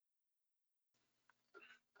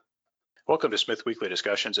Welcome to Smith Weekly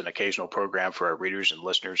Discussions, an occasional program for our readers and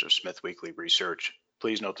listeners of Smith Weekly Research.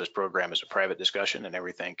 Please note this program is a private discussion and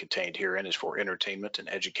everything contained herein is for entertainment and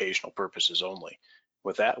educational purposes only.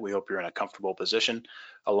 With that, we hope you're in a comfortable position,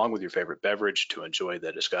 along with your favorite beverage, to enjoy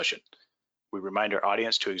the discussion. We remind our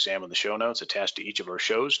audience to examine the show notes attached to each of our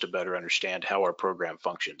shows to better understand how our program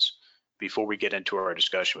functions. Before we get into our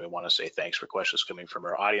discussion, we want to say thanks for questions coming from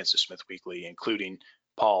our audience at Smith Weekly, including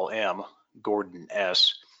Paul M., Gordon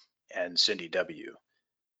S., and Cindy W.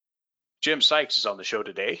 Jim Sykes is on the show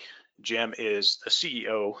today. Jim is the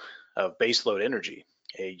CEO of Baseload Energy,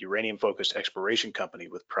 a uranium-focused exploration company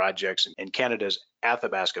with projects in Canada's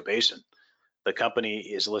Athabasca Basin. The company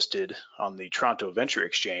is listed on the Toronto Venture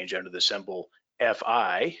Exchange under the symbol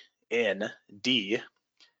FIND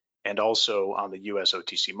and also on the US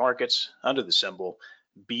OTC markets under the symbol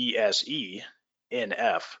BSENF.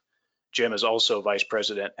 Jim is also Vice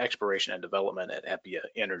President, Exploration and Development at Epia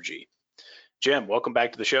Energy. Jim, welcome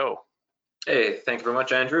back to the show. Hey, thank you very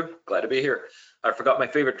much, Andrew. Glad to be here. I forgot my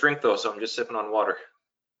favorite drink, though, so I'm just sipping on water.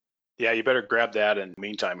 Yeah, you better grab that in the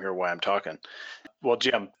meantime here while I'm talking. Well,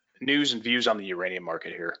 Jim, news and views on the uranium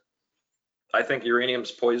market here. I think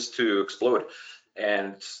uranium's poised to explode.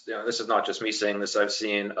 And this is not just me saying this. I've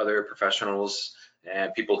seen other professionals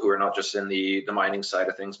and people who are not just in the mining side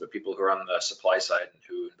of things, but people who are on the supply side and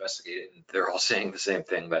who investigate it. And they're all saying the same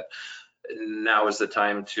thing, that now is the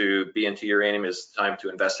time to be into uranium, is the time to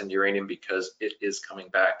invest in uranium because it is coming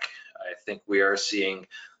back. I think we are seeing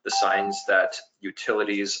the signs that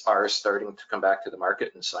utilities are starting to come back to the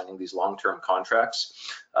market and signing these long-term contracts.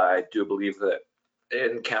 I do believe that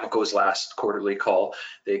in Cameco's last quarterly call,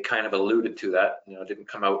 they kind of alluded to that, didn't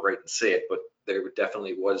come out right and say it, but there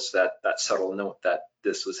definitely was that subtle note that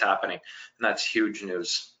this was happening, and that's huge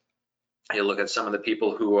news. You look at some of the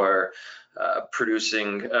people who are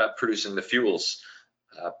producing the fuels,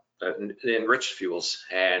 the enriched fuels,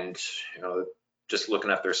 and just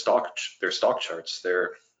looking at their stock charts,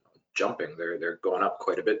 they're jumping, they're going up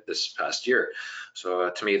quite a bit this past year. So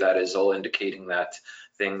to me, that is all indicating that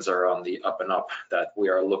things are on the up and up, that we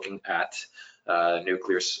are looking at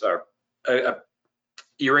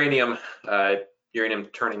uranium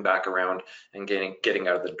turning back around and getting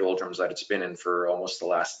out of the doldrums that it's been in for almost the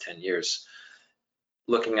last 10 years.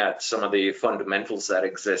 Looking at some of the fundamentals that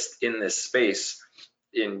exist in this space,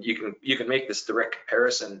 you can make this direct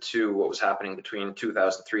comparison to what was happening between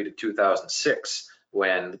 2003 to 2006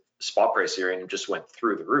 when spot price uranium just went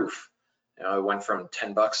through the roof. It went from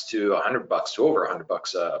 $10 to $100 to over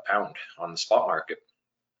 $100 a pound on the spot market.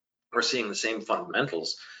 We're seeing the same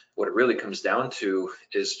fundamentals. What it really comes down to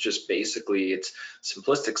is just basically it's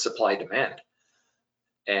simplistic supply demand.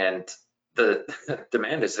 And the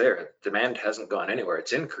demand is there. Demand hasn't gone anywhere.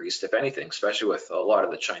 It's increased, if anything, especially with a lot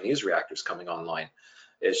of the Chinese reactors coming online.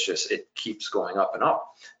 It's just, it keeps going up and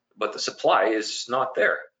up, but the supply is not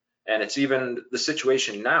there. And it's even, the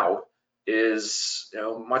situation now is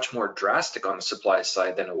much more drastic on the supply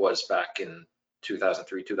side than it was back in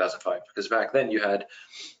 2003, 2005, because back then you had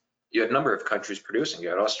a number of countries producing. You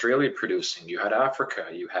had Australia producing, you had Africa,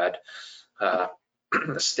 you had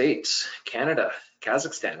the States, Canada,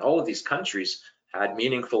 Kazakhstan. All of these countries had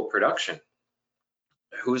meaningful production.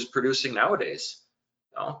 Who's producing nowadays?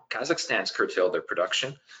 Well, Kazakhstan's curtailed their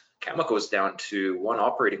production. Cameco's down to one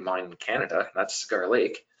operating mine in Canada, that's Cigar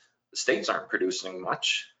Lake. The States aren't producing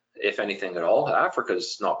much, if anything at all.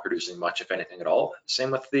 Africa's not producing much, if anything at all.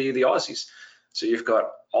 Same with the Aussies. So you've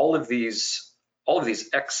got all of these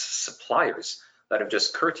ex-suppliers that have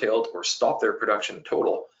just curtailed or stopped their production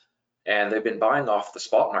total, and they've been buying off the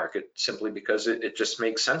spot market simply because it just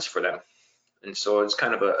makes sense for them. And so it's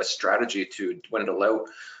kind of a strategy to dwindle out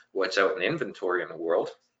what's out in the inventory in the world.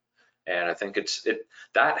 And I think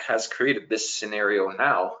that has created this scenario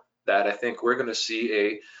now that I think we're going to see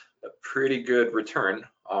a pretty good return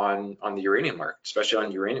on the uranium market, especially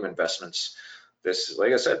on uranium investments. This,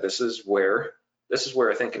 like I said, this is where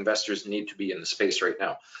I think investors need to be in the space right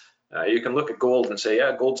now. You can look at gold and say,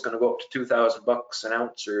 yeah, gold's going to go up to $2,000 an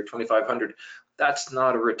ounce or 2,500. That's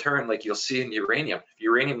not a return like you'll see in uranium. If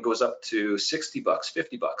uranium goes up to $60,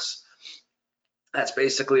 $50, that's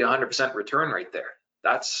basically 100% return right there.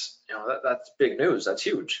 That's that's big news. That's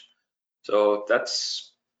huge. So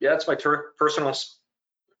that's my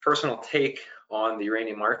personal take on the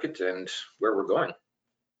uranium market and where we're going.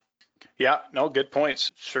 Yeah, no, good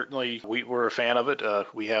points. Certainly, we're a fan of it.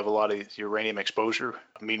 We have a lot of uranium exposure.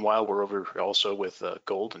 Meanwhile, we're over also with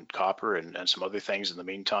gold and copper and some other things in the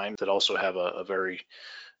meantime that also have a very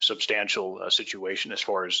substantial situation as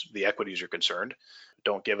far as the equities are concerned.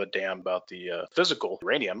 don't give a damn about the physical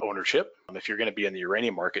uranium ownership. If you're going to be in the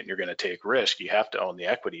uranium market and you're going to take risk, you have to own the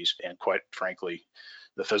equities. And quite frankly,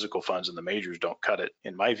 the physical funds and the majors don't cut it,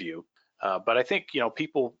 in my view. But I think,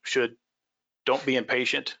 people don't be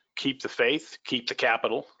impatient, keep the faith, keep the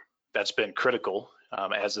capital. That's been critical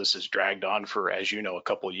as this has dragged on for, as you know, a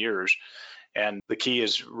couple of years. And the key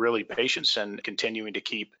is really patience and continuing to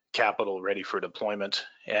keep capital ready for deployment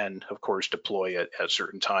and, of course, deploy it at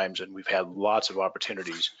certain times. And we've had lots of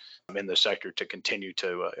opportunities in the sector to continue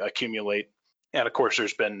to accumulate. And, of course,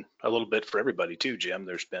 there's been a little bit for everybody, too, Jim.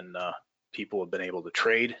 There's been people have been able to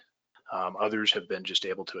trade. Others have been just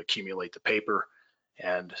able to accumulate the paper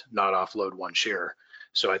and not offload one share.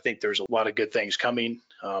 So I think there's a lot of good things coming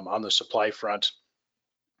on the supply front.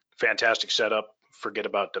 Fantastic setup. Forget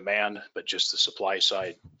about demand, but just the supply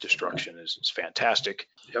side destruction is fantastic.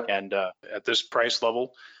 Yep. And at this price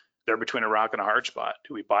level, they're between a rock and a hard spot.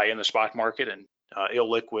 Do we buy in the spot market and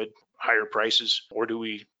illiquid, higher prices, or do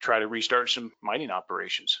we try to restart some mining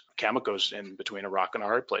operations? Cameco's in between a rock and a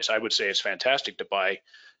hard place. I would say it's fantastic to buy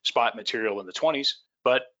spot material in the 20s,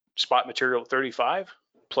 but spot material at 35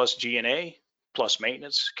 plus G&A plus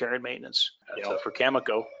maintenance, care and maintenance. For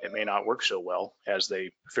Cameco, it may not work so well as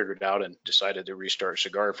they figured out and decided to restart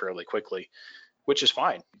Cigar fairly quickly, which is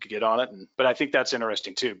fine. You could get on it. But I think that's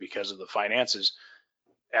interesting too, because of the finances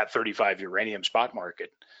at 35 uranium spot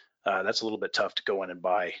market. That's a little bit tough to go in and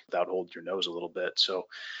buy without holding your nose a little bit. So,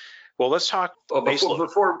 well, let's talk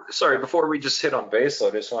before we just hit on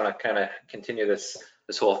baseload, I just want to kind of continue this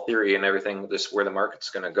whole theory and everything, where the market's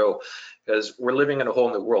going to go, because we're living in a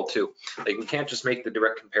whole new world too. Like, we can't just make the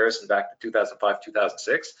direct comparison back to 2005,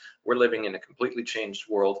 2006. We're living in a completely changed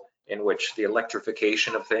world in which the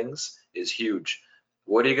electrification of things is huge.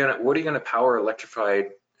 What are you gonna power electrified,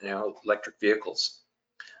 electric vehicles?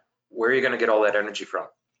 Where are you going to get all that energy from?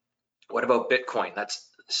 What about Bitcoin?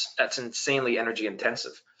 That's insanely energy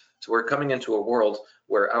intensive. So we're coming into a world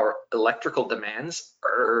where our electrical demands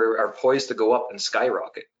are poised to go up and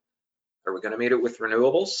skyrocket. Are we going to meet it with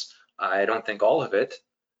renewables? I don't think all of it.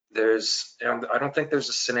 I don't think there's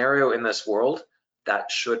a scenario in this world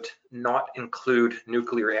that should not include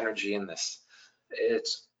nuclear energy in this.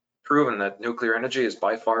 It's proven that nuclear energy is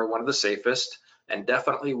by far one of the safest and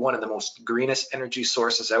definitely one of the most greenest energy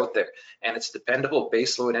sources out there, and it's dependable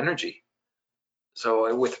baseload energy.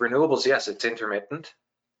 So with renewables, yes, it's intermittent.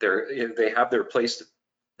 They have their place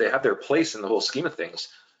in the whole scheme of things,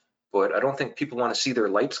 but I don't think people want to see their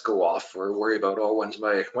lights go off or worry about, when's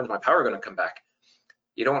my power going to come back?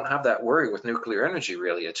 You don't have that worry with nuclear energy,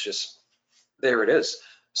 really. It's just, there it is.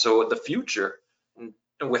 So the future,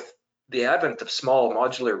 with the advent of small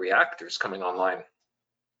modular reactors coming online,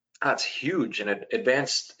 that's huge. And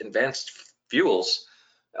advanced fuels,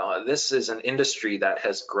 this is an industry that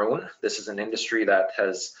has grown. This is an industry that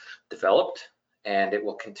has developed, and it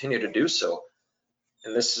will continue to do so.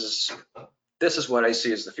 And this is what I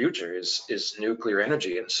see as the future is nuclear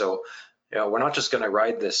energy. And so, we're not just going to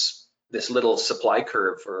ride this little supply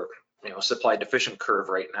curve or supply deficient curve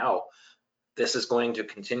right now. This is going to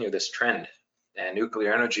continue this trend, and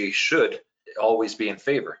nuclear energy should always be in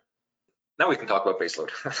favor. Now we can talk about baseload.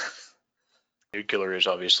 Nuclear is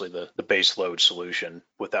obviously the baseload solution,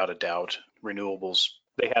 without a doubt. Renewables,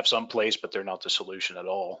 they have some place, but they're not the solution at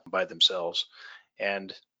all by themselves.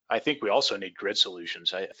 And I think we also need grid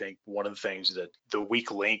solutions. I think one of the things that the weak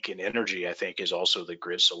link in energy, I think, is also the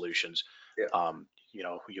grid solutions. Yeah.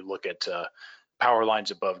 You look at power lines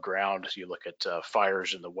above ground, you look at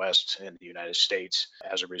fires in the West in the United States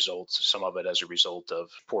as a result, some of it as a result of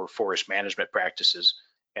poor forest management practices.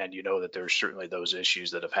 And that there's certainly those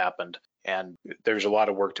issues that have happened. And there's a lot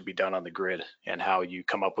of work to be done on the grid and how you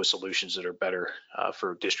come up with solutions that are better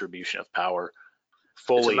for distribution of power.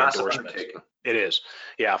 Fully endorsement. It is.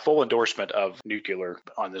 Yeah, full endorsement of nuclear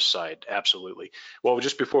on this side. Absolutely. Well,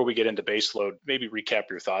 just before we get into baseload, maybe recap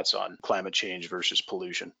your thoughts on climate change versus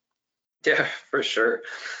pollution. Yeah, for sure.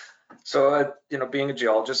 So, being a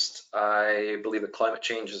geologist, I believe that climate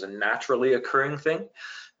change is a naturally occurring thing.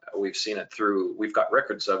 We've got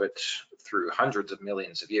records of it through hundreds of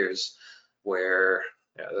millions of years, where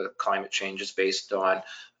the climate change is based on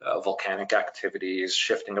volcanic activities,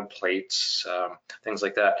 shifting of plates, things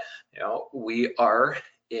like that. We're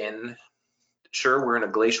in a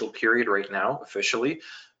glacial period right now officially,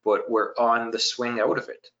 but we're on the swing out of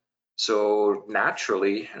it. So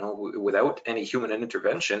naturally, without any human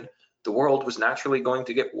intervention, the world was naturally going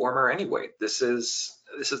to get warmer anyway. This is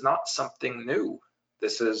not something new.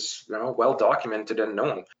 This is well documented and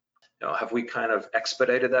known. Have we kind of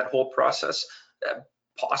expedited that whole process?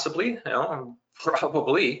 Possibly,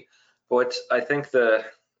 probably. But I think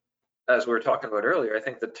as we were talking about earlier, I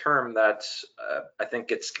think the term that I think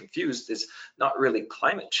gets confused is not really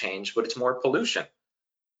climate change, but it's more pollution.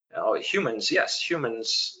 Humans, yes,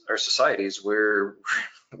 humans are societies where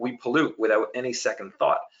we pollute without any second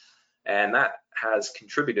thought. And that has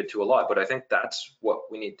contributed to a lot, but I think that's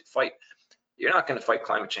what we need to fight. You're not going to fight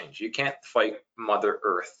climate change. You can't fight Mother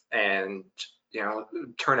Earth and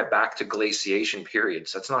turn it back to glaciation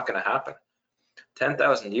periods. That's not going to happen.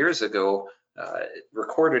 10,000 years ago,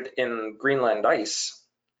 recorded in Greenland ice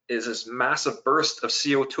is this massive burst of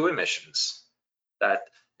CO2 emissions that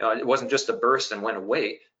it wasn't just a burst and went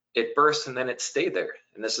away. It burst and then it stayed there.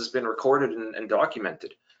 And this has been recorded and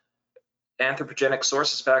documented. Anthropogenic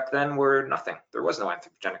sources back then were nothing. There was no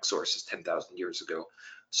anthropogenic sources 10,000 years ago.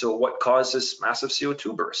 So what caused this massive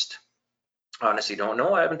CO2 burst? Honestly, don't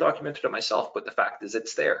know. I haven't documented it myself, but the fact is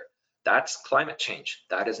it's there. That's climate change.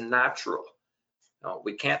 That is natural. No,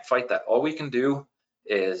 we can't fight that. All we can do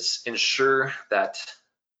is ensure that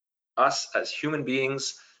us as human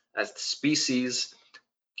beings, as the species,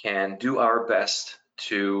 can do our best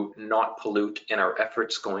to not pollute in our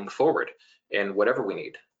efforts going forward in whatever we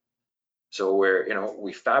need. So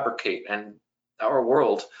we fabricate, and our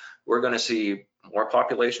world, we're going to see more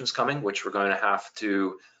populations coming, which we're going to have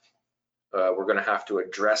to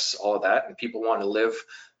address all of that. And people want to live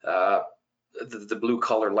the blue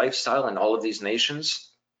collar lifestyle in all of these nations.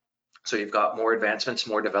 So you've got more advancements,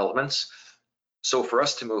 more developments. So for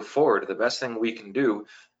us to move forward, the best thing we can do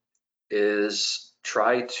is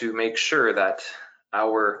try to make sure that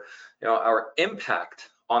our impact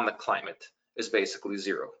on the climate is basically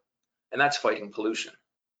zero. And that's fighting pollution.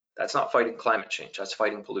 That's not fighting climate change, that's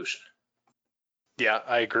fighting pollution. Yeah,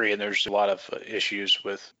 I agree. And there's a lot of issues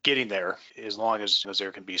with getting there, as long as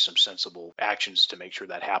there can be some sensible actions to make sure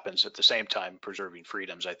that happens. At the same time, preserving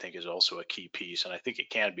freedoms, I think, is also a key piece. And I think it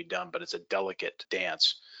can be done, but it's a delicate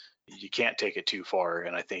dance. You can't take it too far.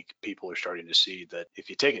 And I think people are starting to see that if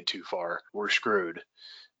you take it too far, we're screwed.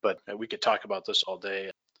 But we could talk about this all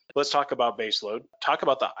day. Let's talk about Baseload. Talk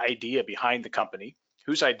about the idea behind the company.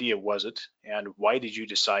 Whose idea was it, and why did you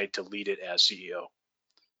decide to lead it as CEO?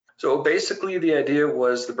 So basically, the idea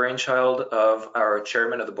was the brainchild of our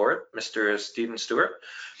chairman of the board, Mr. Stephen Stewart.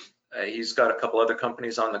 He's got a couple other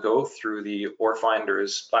companies on the go through the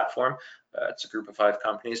OreFinders platform. It's a group of 5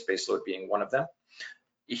 companies, Baseload being one of them.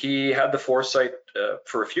 He had the foresight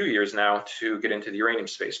for a few years now to get into the uranium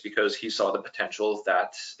space because he saw the potential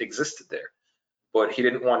that existed there. But he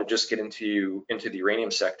didn't want to just get into the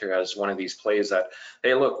uranium sector as one of these plays that,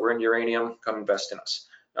 hey, look, we're in uranium, come invest in us.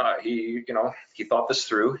 He thought this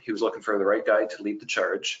through. He was looking for the right guy to lead the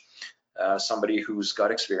charge, somebody who's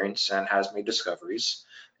got experience and has made discoveries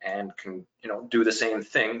and can, do the same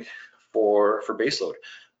thing for Baseload.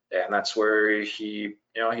 And that's where he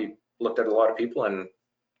looked at a lot of people and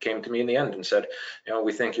came to me in the end and said,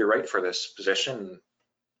 we think you're right for this position.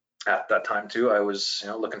 At that time too, I was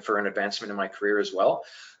looking for an advancement in my career as well,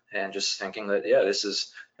 and just thinking that this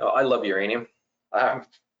is I love uranium. I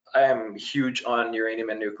am huge on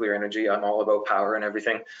uranium and nuclear energy. I'm all about power and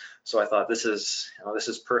everything. So I thought this is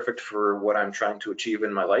perfect for what I'm trying to achieve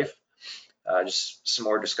in my life. Just some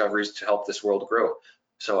more discoveries to help this world grow.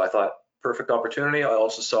 So I thought perfect opportunity. I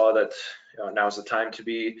also saw that now's the time to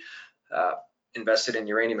be invested in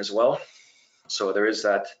uranium as well. So there is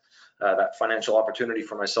that financial opportunity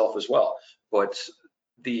for myself as well. But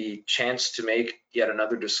the chance to make yet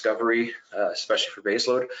another discovery, especially for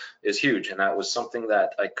Baseload, is huge. And that was something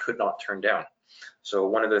that I could not turn down. So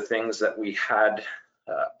one of the things that we had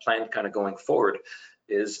planned kind of going forward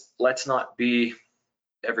is, let's not be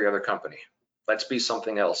every other company. Let's be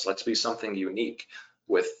something else. Let's be something unique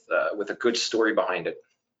with a good story behind it.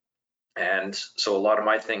 And so a lot of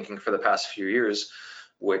my thinking for the past few years,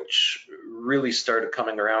 which really started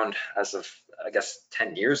coming around as of, I guess,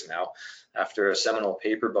 10 years now, after a seminal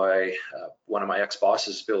paper by one of my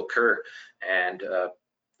ex-bosses, Bill Kerr, and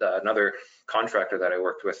another contractor that I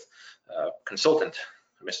worked with, consultant,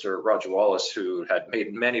 Mr. Roger Wallace, who had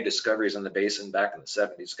made many discoveries in the basin back in the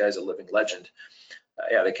 70s. Guy's a living legend.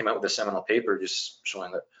 They came out with a seminal paper just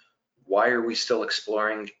showing that, why are we still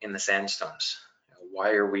exploring in the sandstones?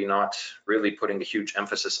 Why are we not really putting a huge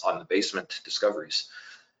emphasis on the basement discoveries?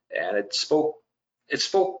 And it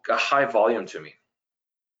spoke a high volume to me.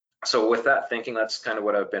 So with that thinking, that's kind of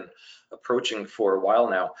what I've been approaching for a while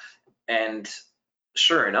now. And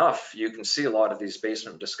sure enough, you can see a lot of these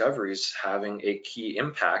basement discoveries having a key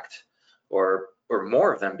impact, or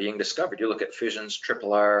more of them being discovered. You look at Fission's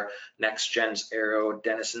Triple R, NextGen's Arrow,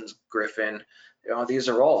 Denison's Griffin. These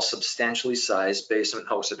are all substantially sized basement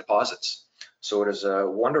hosted deposits. So it is a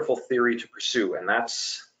wonderful theory to pursue, and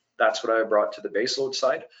that's what I brought to the Baseload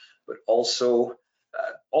side. but also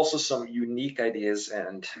some unique ideas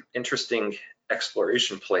and interesting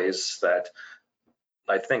exploration plays that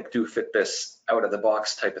I think do fit this out of the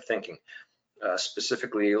box type of thinking.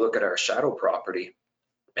 Specifically, you look at our Shadow property,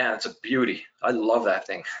 man, it's a beauty. I love that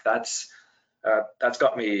thing. That's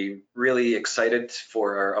got me really excited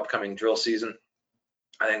for our upcoming drill season.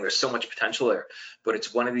 I think there's so much potential there, but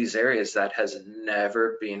it's one of these areas that has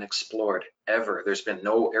never been explored, ever. There's been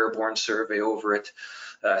no airborne survey over it,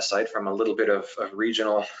 aside from a little bit of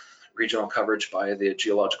regional coverage by the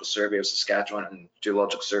Geological Survey of Saskatchewan and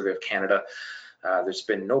Geological Survey of Canada. There's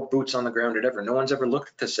been no boots on the ground at ever. No one's ever looked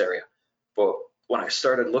at this area. But when I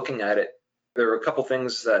started looking at it, there were a couple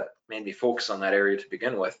things that made me focus on that area to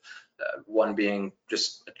begin with. One being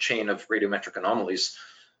just a chain of radiometric anomalies.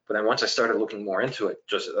 But then once I started looking more into it,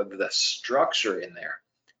 just the structure in there,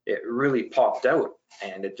 it really popped out,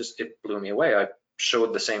 and it blew me away. I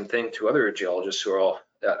showed the same thing to other geologists who are all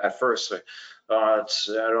at first like, I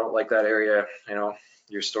don't like that area,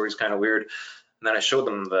 your story's kind of weird. And then I showed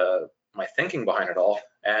them my thinking behind it all,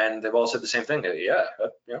 and they've all said the same thing. Yeah,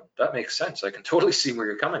 that makes sense. I can totally see where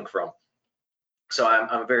you're coming from. So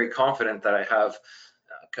I'm very confident that I have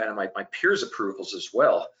kind of my peers' approvals as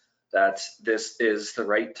well, that this is the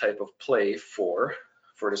right type of play for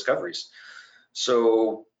discoveries.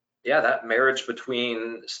 So yeah, that marriage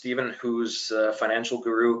between Stephen, who's a financial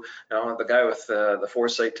guru, the guy with the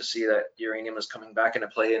foresight to see that uranium is coming back into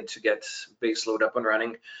play and to get baseload up and running,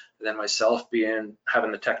 and then myself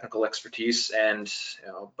having the technical expertise and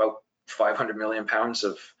about 500 million pounds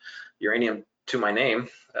of uranium to my name,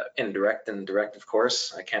 indirect and direct, of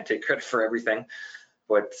course. I can't take credit for everything,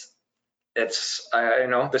 but this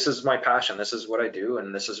is my passion. This is what I do,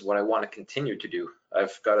 and this is what I want to continue to do.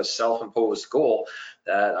 I've got a self-imposed goal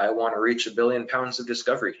that I want to reach 1 billion pounds of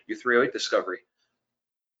discovery, U3O8 discovery.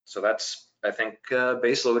 So I think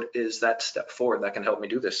baseload is that step forward that can help me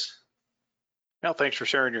do this. Well, thanks for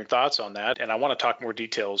sharing your thoughts on that. And I want to talk more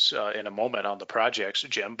details in a moment on the projects,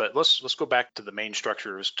 Jim, but let's go back to the main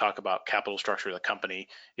structures, talk about capital structure of the company,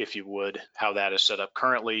 if you would, how that is set up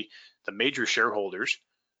currently, the major shareholders,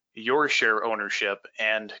 your share ownership,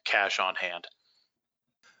 and cash on hand.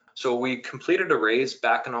 So we completed a raise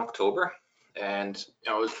back in October, and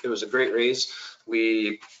it was a great raise.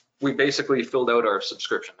 We basically filled out our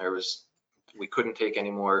subscription. We couldn't take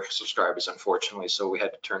any more subscribers, unfortunately, so we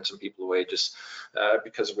had to turn some people away just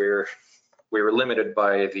because we were limited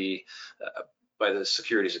by the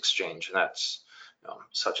securities exchange, and that's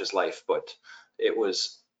such is life. But it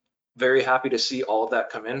was very happy to see all of that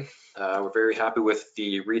come in. We're very happy with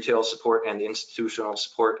the retail support and the institutional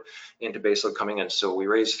support into baseload coming in. So we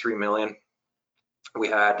raised 3 million. We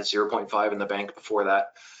had 0.5 in the bank before that,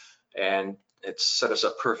 and it set us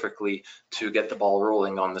up perfectly to get the ball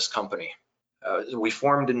rolling on this company. We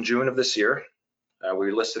formed in June of this year.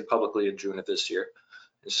 We listed publicly in June of this year.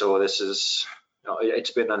 And so this is,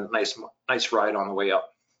 it's been a nice ride on the way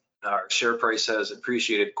up. Our share price has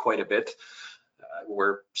appreciated quite a bit.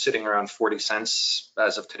 We're sitting around 40 cents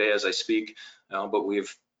as of today as I speak, but we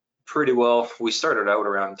started out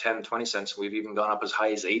around 10, 20 cents. We've even gone up as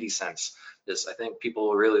high as 80 cents. I think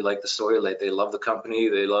people really like the story. They love the company.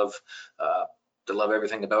 They love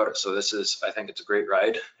everything about it. So I think it's a great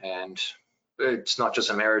ride, and it's not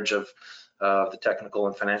just a marriage of the technical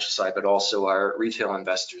and financial side, but also our retail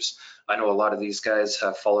investors. I know a lot of these guys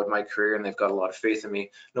have followed my career and they've got a lot of faith in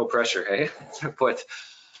me. No pressure, hey? But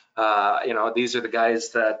these are the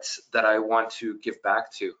guys that I want to give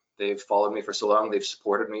back to. They've followed me for so long, they've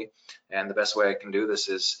supported me, and the best way I can do this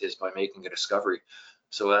is by making a discovery.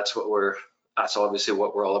 So that's obviously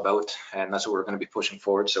what we're all about, and that's what we're going to be pushing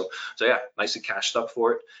forward. So yeah, nicely cashed up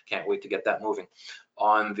for it. Can't wait to get that moving.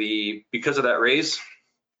 Because of that raise,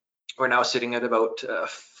 we're now sitting at about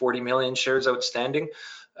 40 million shares outstanding.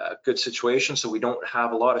 Good situation. So we don't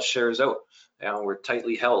have a lot of shares out. We're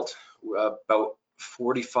tightly held. About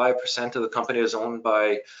 45% of the company is owned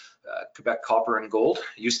by Quebec Copper and Gold.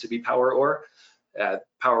 It used to be Power Ore.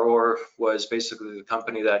 Power Ore was basically the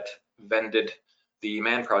company that vended the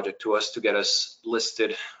MAN project to us to get us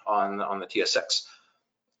listed on the TSX.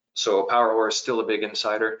 So Power Ore is still a big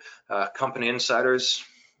insider. Company insiders,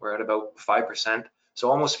 we're at about 5%. So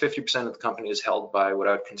almost 50% of the company is held by what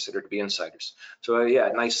I would consider to be insiders. So yeah,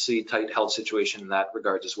 nicely tight held situation in that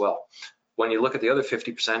regard as well. When you look at the other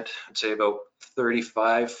 50%, I'd say about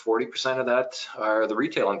 35, 40% of that are the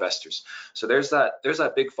retail investors. So there's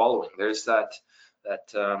that big following. There's that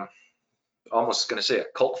almost going to say a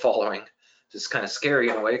cult following. It's kind of scary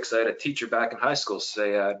in a way, because I had a teacher back in high school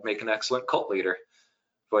say I'd make an excellent cult leader.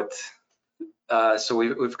 But so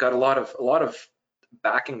we've got a lot of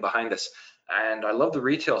backing behind us. And I love the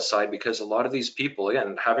retail side because a lot of these people,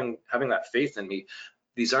 again, having that faith in me,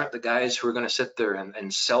 these aren't the guys who are going to sit there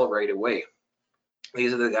and sell right away.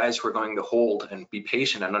 These are the guys who are going to hold and be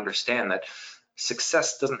patient and understand that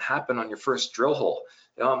success doesn't happen on your first drill hole.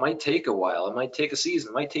 You know, it might take a while, it might take a season,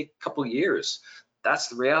 it might take a couple of years. That's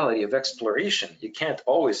the reality of exploration. You can't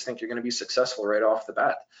always think you're going to be successful right off the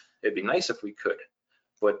bat. It'd be nice if we could,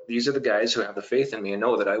 but these are the guys who have the faith in me and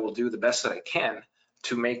know that I will do the best that I can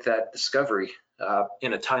to make that discovery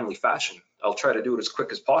in a timely fashion. I'll try to do it as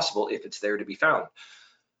quick as possible if it's there to be found.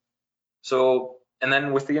 So, and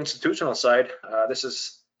then with the institutional side,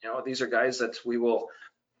 these are guys that we will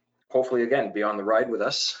hopefully, again, be on the ride with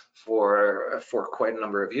us for quite a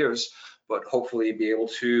number of years, but hopefully be able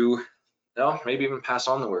to, maybe even pass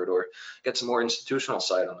on the word or get some more institutional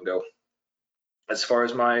side on the go. As far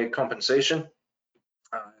as my compensation,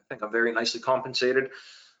 I think I'm very nicely compensated.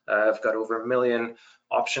 I've got over 1 million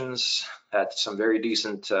options at some very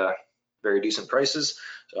decent prices,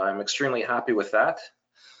 so I'm extremely happy with that.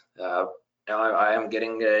 I am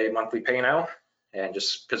getting a monthly pay now, and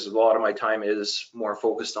just because a lot of my time is more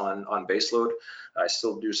focused on baseload, I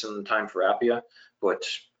still do some time for Appia, but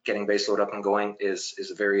getting baseload up and going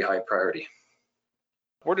is a very high priority.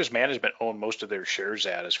 Where does management own most of their shares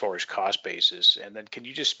at as far as cost basis? And then can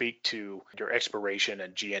you just speak to your exploration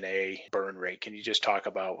and G&A burn rate? Can you just talk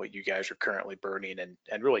about what you guys are currently burning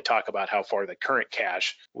and really talk about how far the current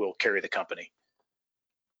cash will carry the company?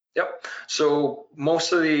 Yep. So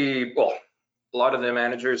a lot of the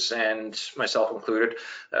managers and myself included,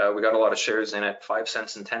 we got a lot of shares in at 5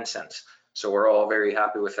 cents and 10 cents. So we're all very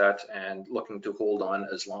happy with that and looking to hold on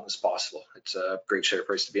as long as possible. It's a great share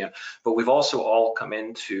price to be in. But we've also all come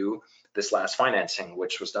into this last financing,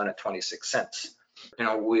 which was done at 26 cents. You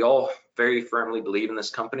know, we all very firmly believe in this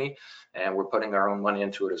company and we're putting our own money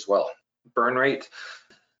into it as well. Burn rate,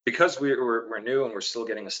 because we're new and we're still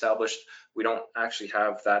getting established, we don't actually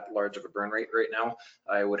have that large of a burn rate right now.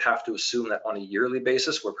 I would have to assume that on a yearly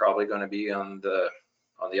basis, we're probably going to be on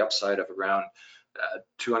the upside of around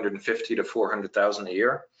 250 to 400,000 a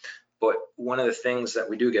year. But one of the things that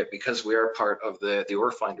we do get, because we are part of the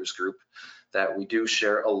Ore Finders group, that we do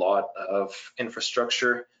share a lot of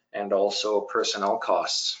infrastructure and also personnel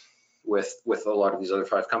costs with a lot of these other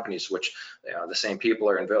 5 companies, which the same people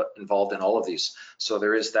are involved in all of these. So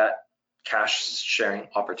there is that cash sharing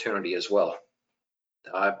opportunity as well.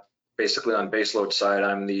 Basically on baseload side,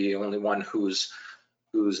 I'm the only one who's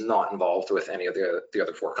not involved with any of the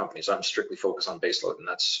other 4 companies. I'm strictly focused on baseload, and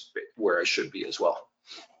that's where I should be as well.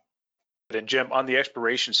 And Jim, on the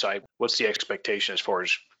exploration side, what's the expectation as far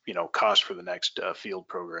as cost for the next field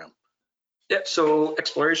program? Yeah, so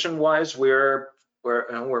exploration wise, we're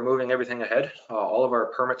moving everything ahead. All of our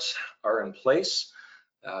permits are in place.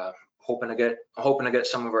 Hoping to get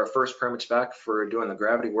some of our first permits back for doing the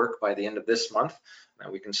gravity work by the end of this month,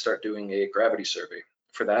 and we can start doing a gravity survey.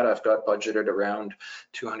 For that, I've got budgeted around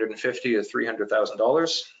 $250,000 to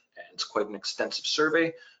 $300,000, and it's quite an extensive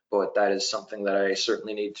survey, but that is something that I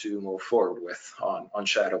certainly need to move forward with on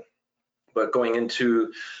Shadow. But going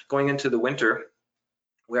into the winter,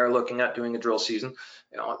 we are looking at doing a drill season,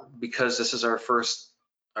 because this is our first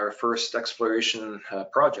exploration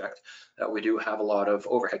project. We do have a lot of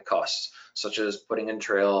overhead costs, such as putting in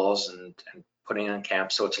trails and putting in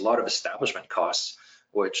camps. So it's a lot of establishment costs,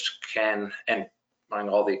 which can, and buying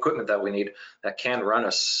all the equipment that we need, that can run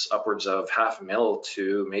us upwards of $500,000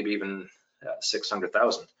 to maybe even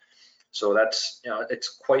 600,000. So that's, it's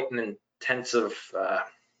quite an intensive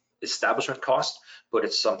establishment cost, but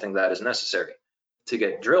it's something that is necessary to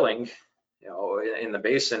get drilling. In the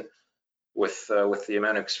basin, with the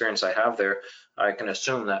amount of experience I have there, I can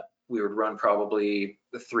assume that we would run probably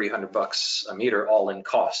 $300 a meter all in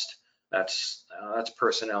cost. That's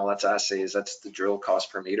personnel, that's assays, that's the drill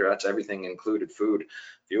cost per meter, that's everything included, food,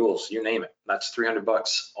 fuels, you name it. That's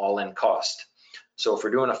 $300 all in cost. So if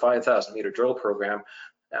we're doing a 5,000 meter drill program,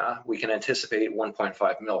 we can anticipate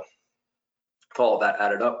 1.5 mil. If all of that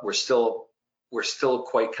added up, we're still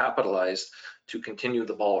quite capitalized to continue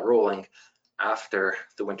the ball rolling after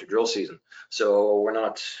the winter drill season. So we're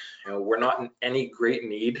not in any great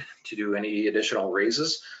need to do any additional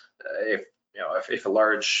raises. If a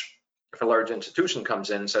large institution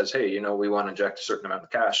comes in and says, hey, we want to inject a certain amount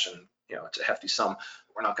of cash, and it's a hefty sum,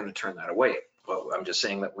 we're not going to turn that away. But I'm just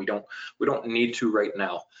saying that we don't need to right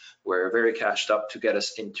now. We're very cashed up to get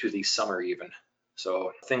us into the summer even.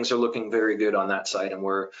 So things are looking very good on that side, and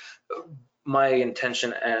my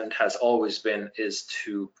intention, and has always been, is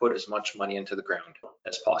to put as much money into the ground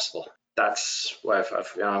as possible. That's why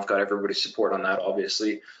I've got everybody's support on that,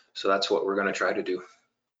 obviously. So that's what we're going to try to do.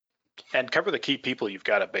 And cover the key people you've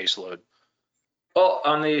got at baseload. Well,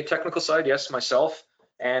 on the technical side, yes, myself,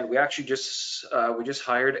 and we actually just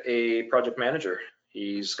hired a project manager.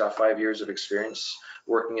 He's got 5 years of experience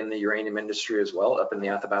working in the uranium industry as well, up in the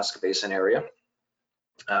Athabasca Basin area,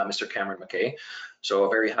 Mr. Cameron McKay. So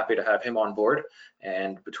very happy to have him on board.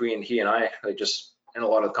 And between he and I, just in a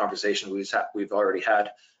lot of the conversations we've already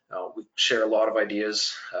had, we share a lot of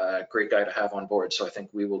ideas. Great guy to have on board. So I think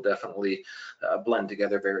we will definitely blend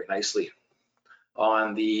together very nicely.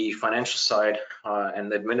 On the financial side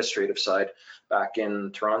and the administrative side, back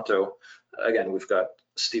in Toronto, again, we've got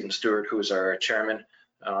Stephen Stewart, who is our chairman.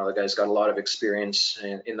 The guy's got a lot of experience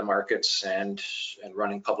in the markets and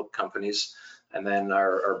running public companies. And then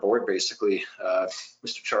our board, basically,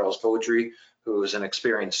 Mr. Charles Beaudry, who is an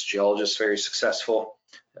experienced geologist, very successful.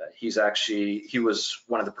 He was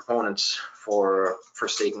one of the proponents for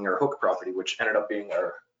staking our Hook property, which ended up being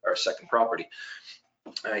our second property.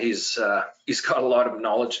 He's got a lot of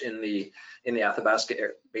knowledge in the Athabasca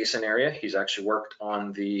Basin area. He's actually worked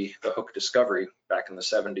on the Hook discovery back in the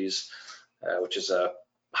 70s, which is a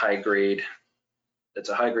high grade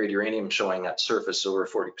uranium showing at surface over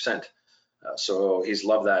 40%. So he's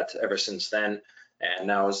loved that ever since then. And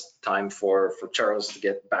now is time for Charles to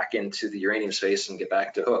get back into the uranium space and get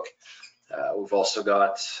back to Hook. We've also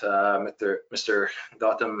got Mr.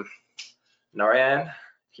 Gautam Narayan.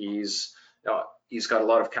 He's got a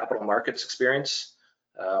lot of capital markets experience,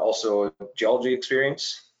 also geology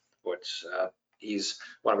experience, which he's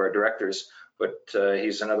one of our directors, but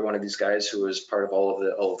he's another one of these guys who is part of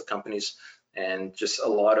all of the companies, and just a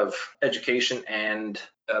lot of education and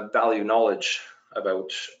value knowledge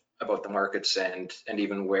about the markets and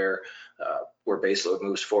even where baseload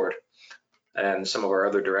moves forward. And some of our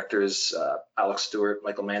other directors, Alex Stewart,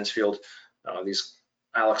 Michael Mansfield,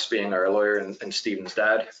 Alex being our lawyer and Stephen's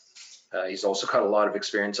dad. He's also got a lot of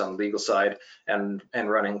experience on the legal side and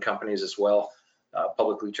running companies as well,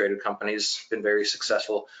 publicly traded companies, been very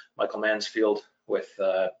successful. Michael Mansfield with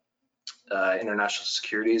International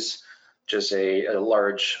Securities, which is a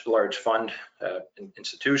large fund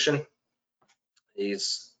institution.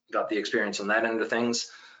 He's got the experience on that end of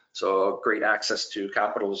things, so great access to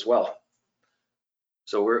capital as well.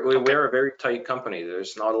 So we're a very tight company.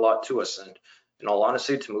 There's not a lot to us, and in all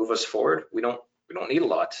honesty, to move us forward, we don't need a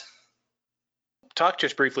lot. Talk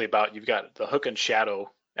just briefly about, you've got the Hook and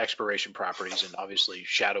Shadow exploration properties, and obviously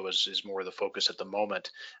Shadow is more the focus at the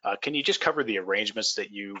moment. Can you just cover the arrangements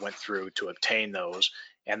that you went through to obtain those,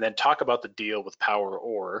 and then talk about the deal with Power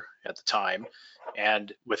Ore at the time?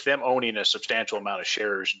 And with them owning a substantial amount of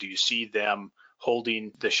shares, do you see them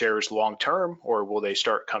holding the shares long term, or will they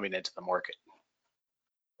start coming into the market?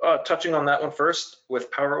 Touching on that one first,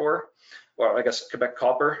 with Power Ore, well, I guess Quebec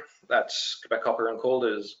Copper, that's Quebec Copper and Gold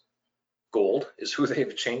is who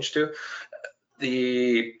they've changed to.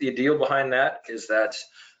 The deal behind that is that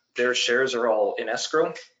their shares are all in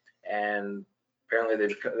escrow, and apparently they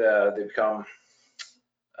become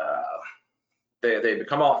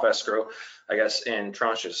off escrow, I guess, in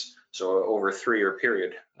tranches. So over a 3-year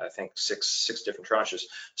period, I think six different tranches.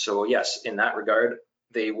 So yes, in that regard,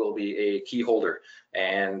 they will be a key holder.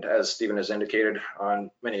 And as Stephen has indicated on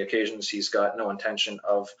many occasions, he's got no intention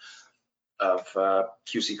of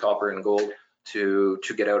QC Copper and Gold to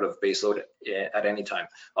get out of baseload at any time.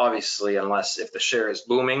 Obviously, unless if the share is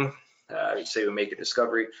booming, say we make a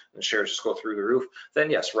discovery and the shares just go through the roof, then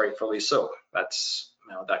yes, rightfully so.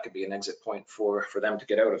 That could be an exit point for them to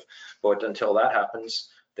get out of. But until that happens,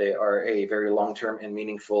 they are a very long-term and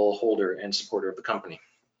meaningful holder and supporter of the company.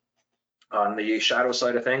 On the Shadow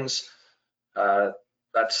side of things, I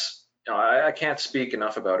can't speak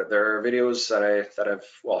enough about it. There are videos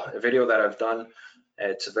a video that I've done.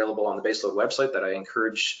 It's available on the Baseload website that I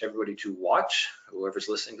encourage everybody to watch. Whoever's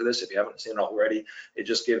listening to this, if you haven't seen it already, it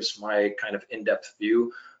just gives my kind of in-depth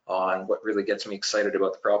view on what really gets me excited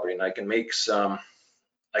about the property. And I can make some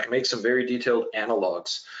very detailed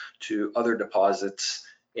analogs to other deposits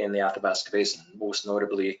in the Athabasca Basin, most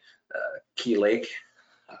notably Key Lake,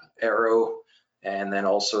 Arrow, and then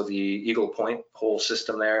also the Eagle Point whole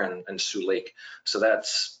system there, and Sioux Lake. So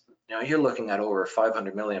that's, you're looking at over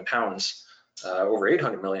 500 million pounds, over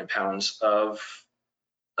 800 million pounds of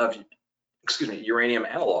uranium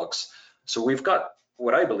analogs. So we've got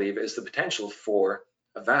what I believe is the potential for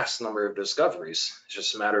a vast number of discoveries. It's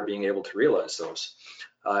just a matter of being able to realize those.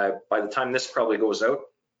 By the time this probably goes out,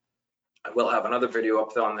 I will have another video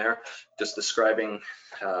up on there just describing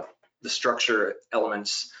the structure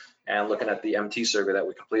elements and looking at the MT survey that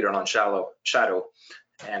we completed on Shadow,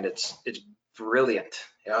 and it's brilliant.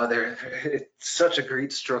 It's such a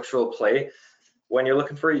great structural play. When you're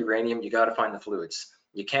looking for uranium, you got to find the fluids.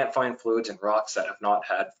 You can't find fluids in rocks that have not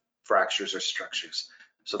had fractures or structures.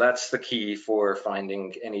 So that's the key for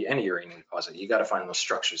finding any uranium deposit. You got to find those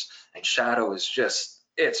structures, and Shadow is just,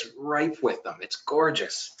 it's ripe with them. It's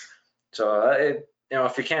gorgeous. So you know,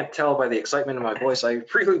 if you can't tell by the excitement in my voice, I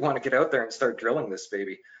really want to get out there and start drilling this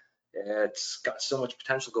baby. It's got so much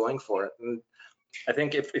potential going for it. And I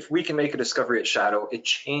think if we can make a discovery at Shadow, it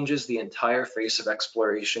changes the entire face of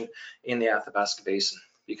exploration in the Athabasca Basin,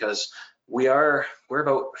 because we're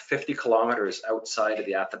about 50 kilometers outside of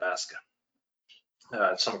the Athabasca,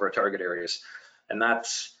 some of our target areas, and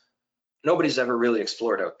that's, nobody's ever really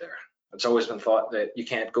explored out there. It's always been thought that you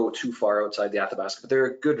can't go too far outside the Athabasca, but there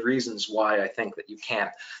are good reasons why I think that you can.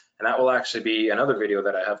 And that will actually be another video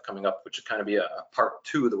that I have coming up, which will kind of be a part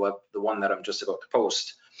 2 of the one that I'm just about to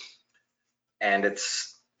post. And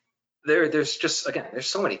it's, there's just, again, there's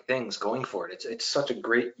so many things going for it. It's such a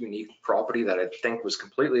great, unique property that I think was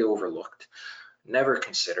completely overlooked, never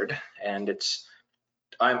considered. And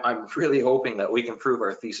I'm really hoping that we can prove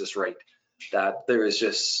our thesis right, that there is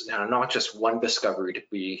just, you know, not just one discovery to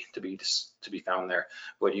be found there,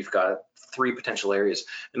 but you've got 3 potential areas.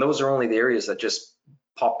 And those are only the areas that just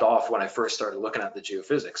popped off when I first started looking at the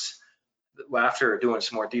geophysics. After doing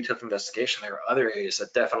some more detailed investigation, there are other areas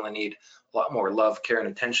that definitely need a lot more love, care, and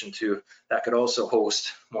attention to, that could also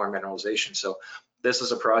host more mineralization. So this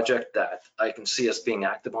is a project that I can see us being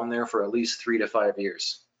active on there for at least 3 to 5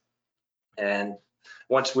 years. And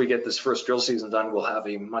once we get this first drill season done, we'll have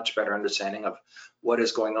a much better understanding of what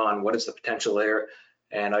is going on, what is the potential there.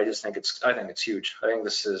 And I just think I think it's huge. I think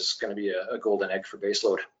this is going to be a golden egg for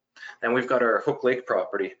baseload. And we've got our Hook Lake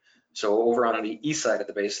property. So over on the east side of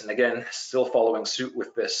the basin, again, still following suit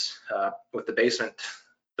with this, with the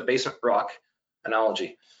basement rock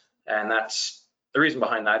analogy. And that's the reason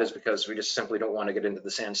behind that, is because we just simply don't want to get into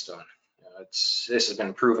the sandstone. This has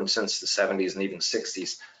been proven since the 70s and even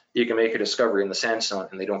 60s. You can make a discovery in the sandstone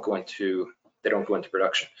and they don't go into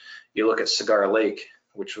production. You look at Cigar Lake,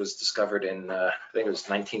 which was discovered in I think it was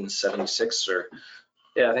 1976, or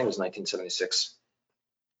yeah, I think it was 1976.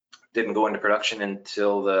 Didn't go into production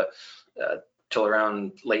until till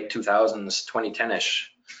around late 2000s,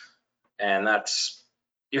 2010-ish. And that's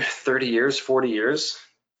 30 years, 40 years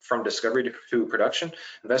from discovery to production.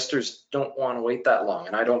 Investors don't want to wait that long,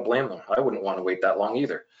 and I don't blame them. I wouldn't want to wait that long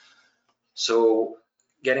either. So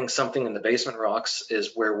getting something in the basement rocks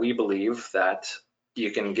is where we believe that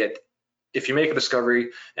you can get, if you make a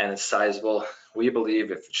discovery and it's sizable, we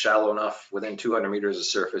believe if it's shallow enough, within 200 meters of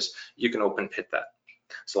surface, you can open pit that.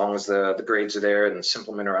 As long as the grades are there and the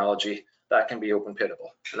simple mineralogy, that can be open pittable.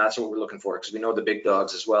 And that's what we're looking for, because we know the big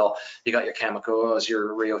dogs as well. You got your Cameco's,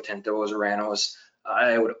 your Rio Tintos, Oranos.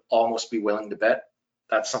 I would almost be willing to bet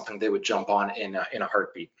that's something they would jump on in a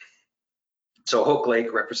heartbeat. So Hook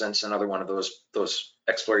Lake represents another one of those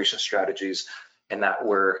exploration strategies, in that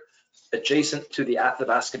we're adjacent to the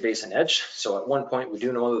Athabasca Basin edge. So at one point, we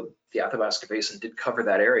do know that the Athabasca Basin did cover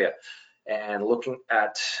that area. And looking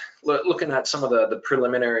at some of the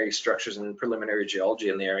preliminary structures and preliminary geology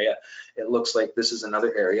in the area, it looks like this is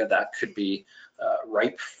another area that could be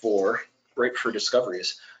ripe for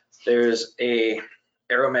discoveries. There's a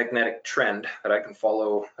aeromagnetic trend that I can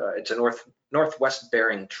follow. It's a northwest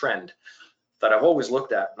bearing trend that I've always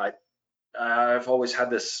looked at, and I've always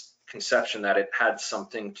had this conception that it had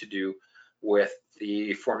something to do with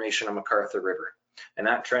the formation of McArthur River. And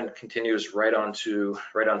that trend continues right onto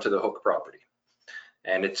the Hook property.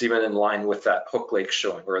 And it's even in line with that Hook Lake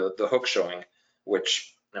showing, or the Hook showing,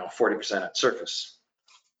 which, you know, 40% at surface.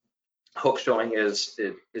 Hook showing is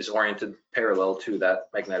oriented parallel to that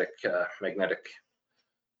magnetic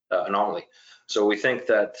anomaly. So we think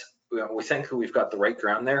that we've got the right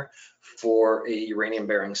ground there for a uranium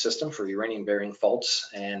bearing system, for uranium bearing faults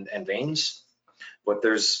and veins. But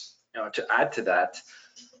there's, you know, to add to that,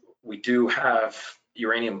 we do have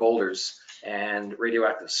uranium boulders and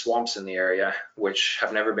radioactive swamps in the area, which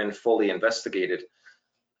have never been fully investigated.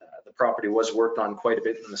 The property was worked on quite a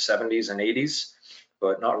bit in the 70s and 80s,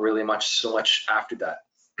 but not really so much after that.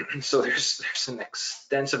 So there's an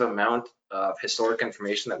extensive amount of historic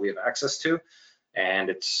information that we have access to, and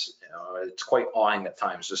it's quite awing at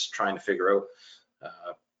times, just trying to figure out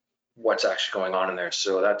what's actually going on in there.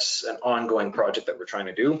 So that's an ongoing project that we're trying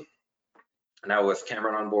to do. Now with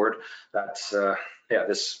Cameron on board, that's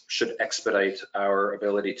this should expedite our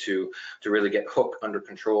ability to really get Hook under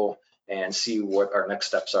control and see what our next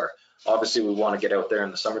steps are. Obviously, we want to get out there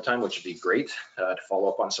in the summertime, which would be great, to follow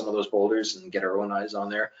up on some of those boulders and get our own eyes on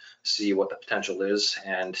there, see what the potential is,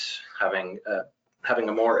 and having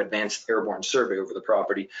a more advanced airborne survey over the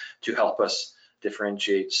property to help us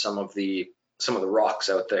differentiate some of the rocks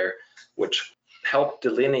out there, which help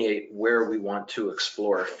delineate where we want to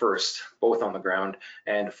explore first, both on the ground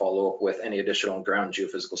and follow up with any additional ground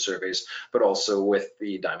geophysical surveys, but also with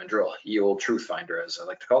the diamond drill, ye old truth finder, as I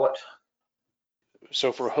like to call it.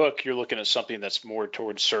 So for Hook, you're looking at something that's more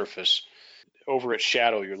towards surface. Over at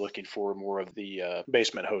Shadow, you're looking for more of the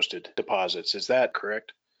basement hosted deposits. Is that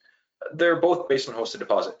correct? They're both basement hosted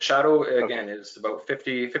deposit. Shadow, again, is about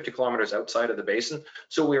 50 kilometers outside of the basin.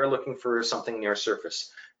 So we are looking for something near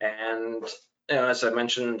surface. And as I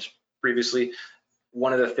mentioned previously,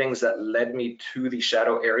 one of the things that led me to the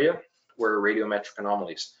Shadow area were radiometric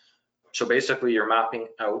anomalies. So basically you're mapping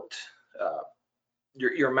out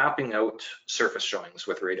surface showings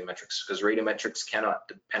with radiometrics, because radiometrics cannot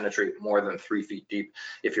penetrate more than 3 feet deep.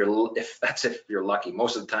 If you're lucky.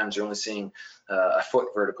 Most of the times you're only seeing a foot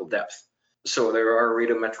vertical depth. So there are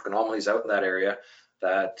radiometric anomalies out in that area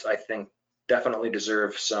that I think definitely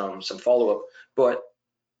deserve some follow-up. But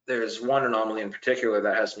there's one anomaly in particular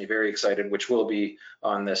that has me very excited, which will be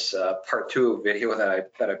on this part 2 video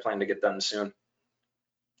that I plan to get done soon.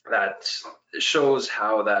 That shows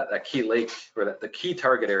how that key lake, or the key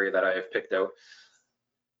target area that I have picked out,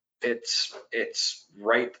 it's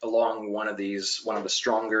right along one of the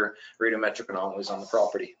stronger radiometric anomalies on the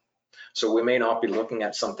property. So we may not be looking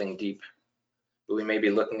at something deep, but we may be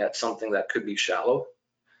looking at something that could be shallow.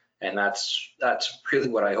 And that's really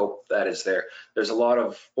what I hope that is there. There's a lot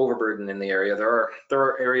of overburden in the area. There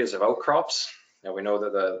are areas of outcrops. Now we know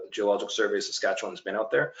that the Geological Survey of Saskatchewan's been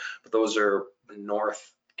out there, but those are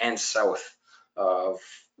north and south of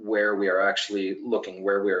where we are actually looking,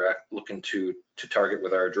 to target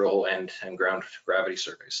with our drill and ground gravity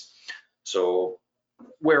surveys. So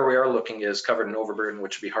where we are looking is covered in overburden,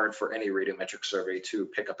 which would be hard for any radiometric survey to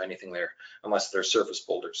pick up anything there, unless they're surface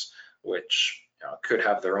boulders, which could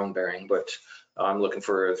have their own bearing. But I'm looking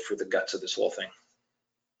for the guts of this whole thing.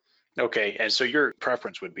 Okay, and so your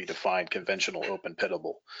preference would be to find conventional open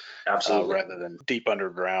pittable, Absolutely, rather than deep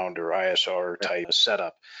underground or ISR type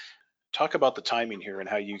setup. Talk about the timing here and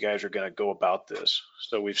how you guys are going to go about this.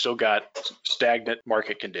 So we've still got stagnant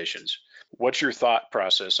market conditions. What's your thought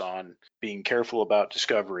process on being careful about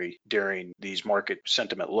discovery during these market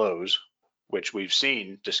sentiment lows, which we've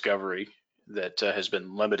seen discovery that has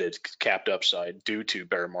been limited, capped upside due to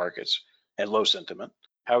bear markets and low sentiment?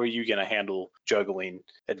 How are you going to handle juggling,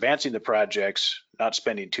 advancing the projects, not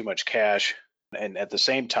spending too much cash, and at the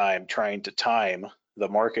same time trying to time the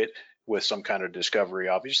market with some kind of discovery,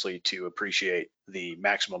 obviously, to appreciate the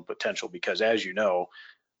maximum potential? Because as you know,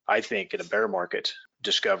 I think in a bear market,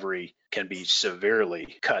 discovery can be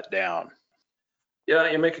severely cut down. Yeah,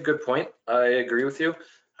 you make a good point. I agree with you.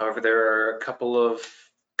 However, there are a couple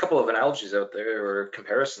of analogies out there, or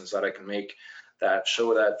comparisons, that I can make that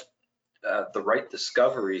show that the right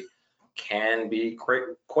discovery can be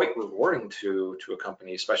quite rewarding to a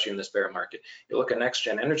company, especially in this bear market. You look at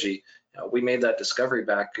NextGen Energy, we made that discovery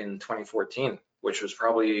back in 2014, which was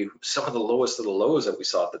probably some of the lowest of the lows that we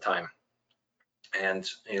saw at the time. And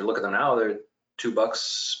you look at them now, they're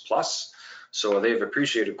 $2 plus, so they've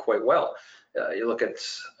appreciated quite well. You look at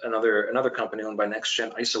another company owned by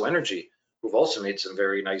NextGen, ISO Energy, who've also made some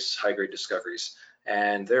very nice high-grade discoveries,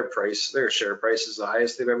 and their share price is the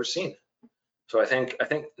highest they've ever seen. So I think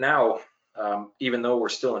now, even though we're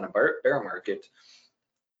still in a bear market,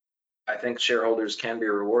 I think shareholders can be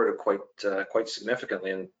rewarded quite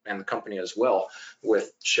significantly, and the company as well, with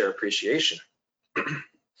share appreciation.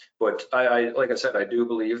 But like I said, I do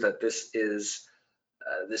believe that this is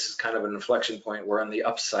kind of an inflection point. We're on the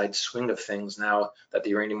upside swing of things now that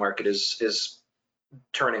the uranium market is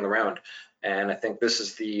turning around. And I think this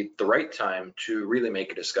is the right time to really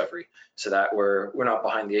make a discovery, so that we're not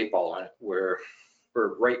behind the 8 ball on it. We're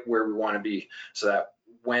right where we want to be, so that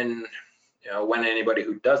when anybody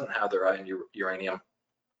who doesn't have their eye on uranium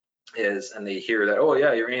is, and they hear that, oh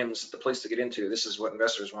yeah, uranium's the place to get into, this is what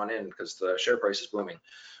investors want in, because the share price is booming,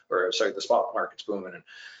 or sorry, the spot market's booming, and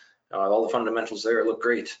all the fundamentals there look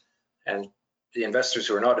great. And the investors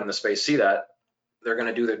who are not in the space see that, they're going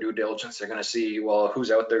to do their due diligence. They're going to see, well,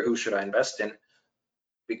 who's out there? Who should I invest in? It'd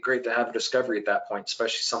be great to have a discovery at that point,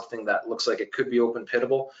 especially something that looks like it could be open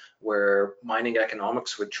pittable, where mining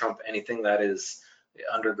economics would trump anything that is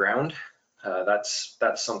underground. That's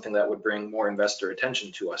something that would bring more investor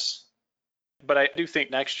attention to us. But I do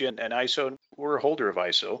think NextGen and ISO, we're a holder of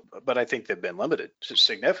ISO, but I think they've been limited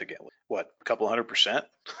significantly. What, a couple 100%?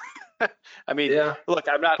 I mean, yeah. Look,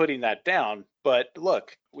 I'm not putting that down, but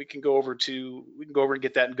look, we can go over and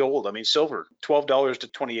get that in gold. I mean, silver, $12 to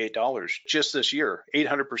 $28 just this year,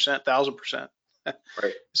 800%, 1,000%.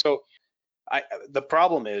 Right. So the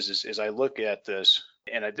problem is I look at this,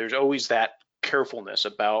 and there's always that carefulness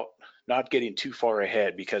about not getting too far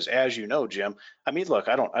ahead, because as you know, Jim, I mean, look,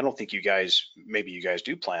 I don't think you guys, maybe you guys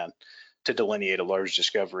do plan to delineate a large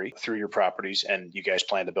discovery through your properties, and you guys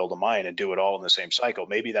plan to build a mine and do it all in the same cycle.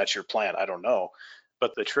 Maybe that's your plan. I don't know.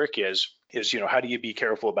 But the trick is, how do you be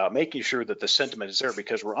careful about making sure that the sentiment is there?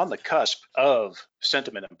 Because we're on the cusp of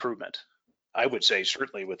sentiment improvement. I would say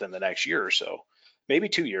certainly within the next year or so, maybe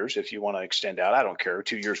 2 years if you want to extend out. I don't care.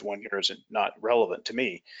 2 years, 1 year isn't not relevant to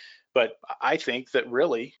me. But I think that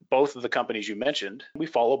really both of the companies you mentioned, we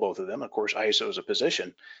follow both of them. Of course, ISO is a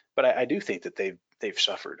position, but I do think that they've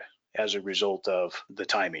suffered as a result of the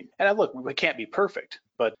timing. And look, we can't be perfect,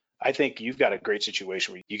 but I think you've got a great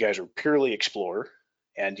situation where you guys are purely explorer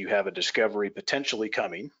and you have a discovery potentially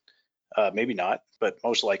coming. Maybe not, but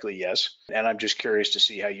most likely yes. And I'm just curious to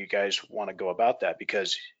see how you guys want to go about that,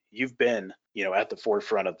 because you've been, at the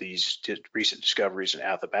forefront of these recent discoveries in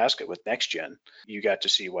Athabasca with NextGen. You got to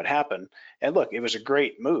see what happened. And look, it was a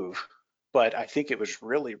great move, but I think it was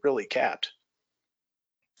really, really capped.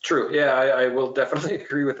 True. Yeah, I will definitely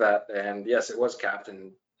agree with that. And yes, it was capped,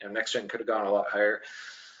 and NextGen could have gone a lot higher.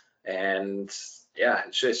 And yeah,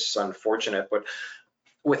 it's just unfortunate. But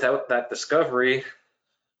without that discovery,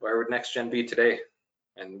 where would NextGen be today?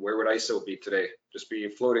 And where would ISO be today? Just be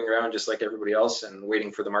floating around just like everybody else and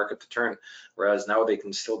waiting for the market to turn. Whereas now they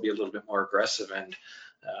can still be a little bit more aggressive and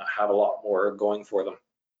have a lot more going for them.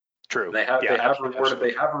 True. And they have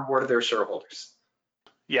rewarded their shareholders.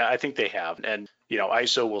 Yeah, I think they have. And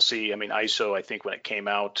ISO, we'll see. I mean, ISO, I think when it came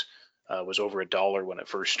out, was over $1 when it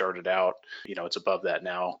first started out. It's above that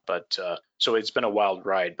now, but so it's been a wild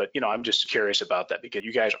ride. But I'm just curious about that, because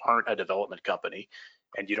you guys aren't a development company,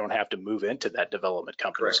 and you don't have to move into that development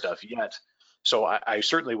company Correct. stuff yet. So I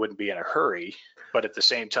certainly wouldn't be in a hurry, but at the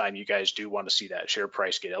same time, you guys do want to see that share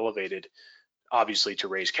price get elevated. Obviously, to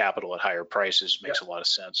raise capital at higher prices makes a lot of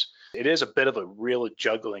sense. It is a bit of a real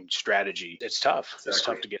juggling strategy. It's tough. Exactly. It's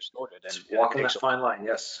tough to get started. And walking that fine line,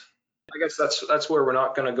 yes. I guess that's where we're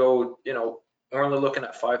not going to go. We're only looking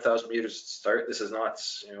at 5,000 meters to start. This is not,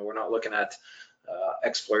 we're not looking at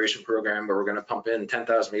exploration program where we're going to pump in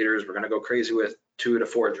 10,000 meters. We're going to go crazy with 2 to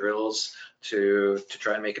 4 drills to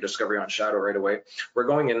try and make a discovery on shadow right away. We're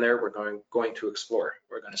going in there. We're going to explore.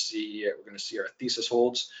 We're going to see our thesis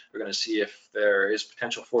holds. We're going to see if there is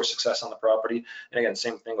potential for success on the property. And again,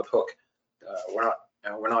 same thing with Hook.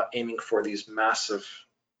 We're not aiming for these massive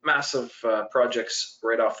projects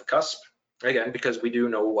right off the cusp. Again, because we do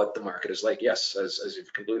know what the market is like. Yes, as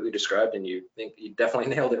you've completely described, and you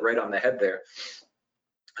definitely nailed it right on the head there.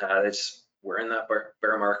 We're in that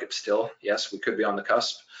bear market still. Yes, we could be on the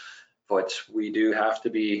cusp, but we do have to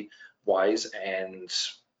be wise and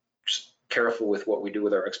careful with what we do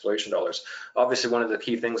with our exploration dollars. Obviously, one of the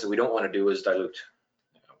key things that we don't want to do is dilute.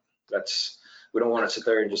 We don't want to sit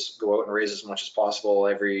there and just go out and raise as much as possible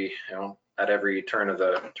at every turn of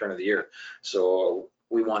the year. So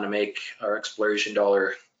we want to make our exploration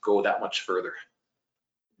dollar go that much further.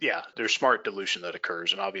 Yeah, there's smart dilution that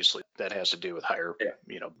occurs, and obviously that has to do with higher,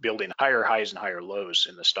 building higher highs and higher lows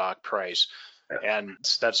in the stock price. Yeah. And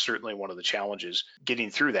that's certainly one of the challenges, getting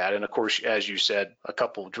through that. And of course, as you said, a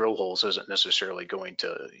couple of drill holes isn't necessarily going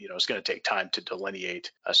to, it's going to take time to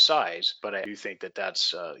delineate a size, but I do think that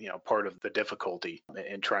that's, part of the difficulty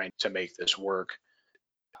in trying to make this work.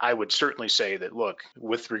 I would certainly say that, look,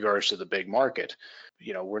 with regards to the big market,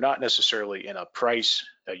 we're not necessarily in a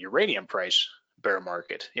uranium price bear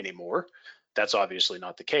market anymore. That's obviously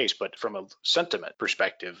not the case, but from a sentiment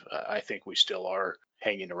perspective, I think we still are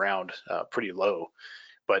hanging around pretty low,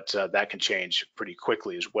 but that can change pretty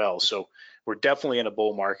quickly as well. So we're definitely in a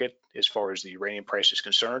bull market as far as the uranium price is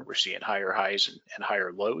concerned. We're seeing higher highs and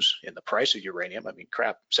higher lows in the price of uranium. I mean,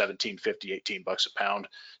 crap, $17.50, $18 a pound,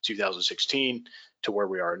 2016 to where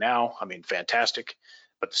we are now. I mean, fantastic,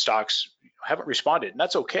 but the stocks haven't responded, and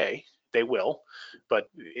that's okay. They will, but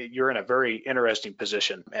you're in a very interesting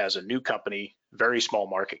position as a new company, very small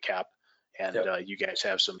market cap, and you guys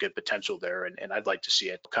have some good potential there, and I'd like to see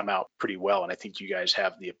it come out pretty well, and I think you guys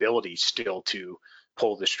have the ability still to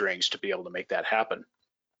pull the strings to be able to make that happen.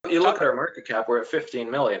 You look at our market cap, we're at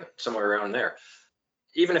 15 million, somewhere around there.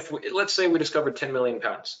 Even if let's say we discovered 10 million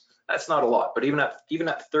pounds, that's not a lot, but even at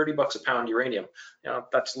 $30 a pound uranium,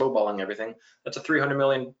 that's lowballing everything. That's a $300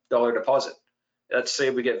 million deposit. Let's say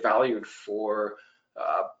we get valued for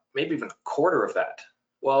maybe even a quarter of that.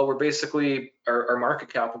 Well, we're basically, our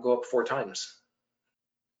market cap will go up 4 times.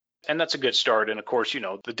 And that's a good start. And of course,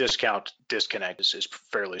 the disconnect is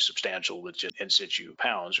fairly substantial with just in situ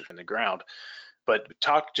pounds in the ground. But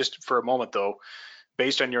talk just for a moment, though,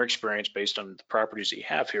 based on your experience, based on the properties that you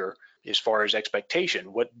have here, as far as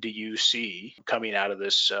expectation, what do you see coming out of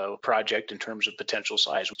this project in terms of potential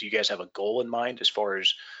size? Do you guys have a goal in mind as far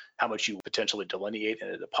as how much you potentially delineate in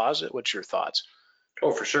a deposit? What's your thoughts?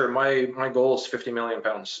 Oh, for sure. My goal is 50 million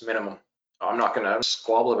pounds minimum. I'm not going to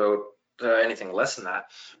squabble about anything less than that.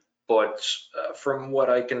 But from what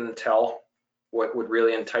I can tell, what would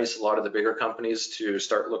really entice a lot of the bigger companies to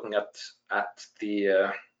start looking at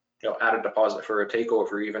the add a deposit for a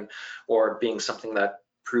takeover even, or being something that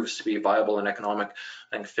proves to be viable and economic,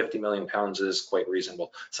 I think 50 million pounds is quite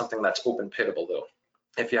reasonable. Something that's open pittable though.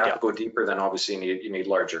 If you have to go deeper, then obviously you need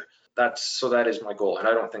larger. That is my goal, and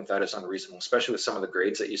I don't think that is unreasonable, especially with some of the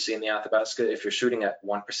grades that you see in the Athabasca. If you're shooting at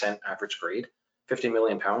 1% average grade, 50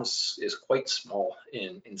 million pounds is quite small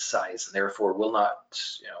in size, and therefore will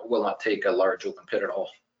not take a large open pit at all.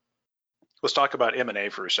 Let's talk about M&A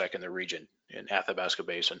for a second, the region in Athabasca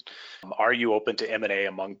Basin. Are you open to M&A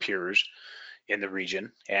among peers in the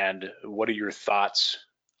region? And what are your thoughts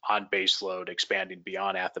on baseload expanding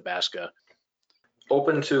beyond Athabasca?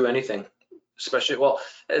 Open to anything, especially, well,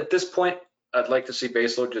 at this point, I'd like to see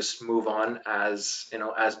baseload just move on as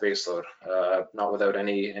baseload, not without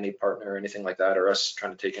any partner or anything like that, or us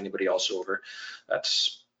trying to take anybody else over.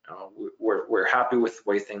 That's we're happy with the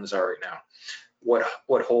way things are right now.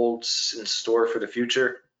 What holds in store for the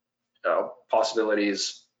future?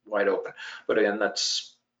 Possibilities wide open, but again,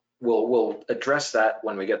 we'll address that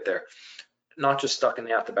when we get there. Not just stuck in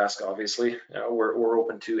the Athabasca, obviously. We're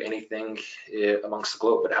open to anything amongst the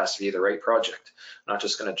globe, but it has to be the right project. Not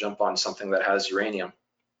just going to jump on something that has uranium.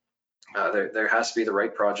 There has to be the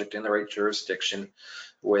right project in the right jurisdiction,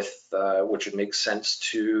 with which would make sense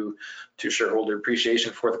to shareholder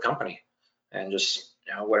appreciation for the company, and just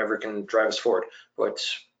whatever can drive us forward. But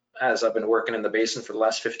as I've been working in the basin for the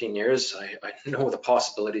last 15 years, I know the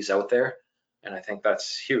possibilities out there, and I think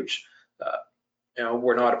that's huge.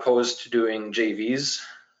 We're not opposed to doing JVs.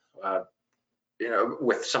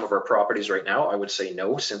 With some of our properties right now, I would say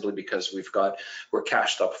no, simply because we're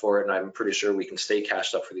cashed up for it, and I'm pretty sure we can stay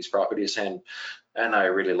cashed up for these properties. And I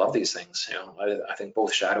really love these things. I think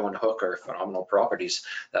both Shadow and Hook are phenomenal properties.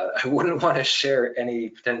 I wouldn't want to share any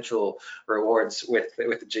potential rewards with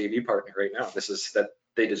the JV partner right now. This is that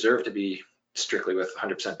they deserve to be strictly with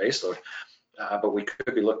 100% baseload. But we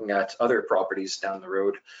could be looking at other properties down the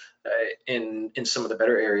road in some of the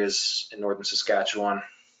better areas in northern Saskatchewan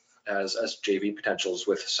as JV potentials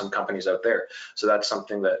with some companies out there. So that's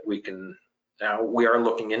something that we are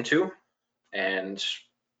looking into, and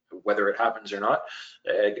whether it happens or not,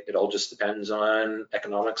 it all just depends on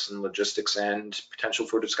economics and logistics and potential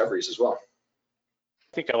for discoveries as well.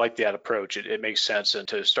 I think I like that approach. It makes sense. And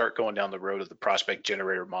to start going down the road of the prospect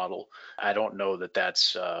generator model, I don't know that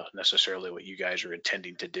that's necessarily what you guys are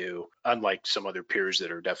intending to do, unlike some other peers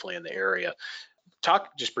that are definitely in the area.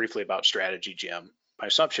 Talk just briefly about strategy, Jim. My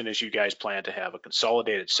assumption is you guys plan to have a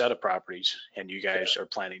consolidated set of properties, and you guys are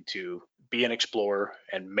planning to be an explorer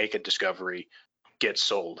and make a discovery, get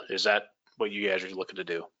sold. Is that what you guys are looking to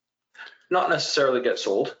do? Not necessarily get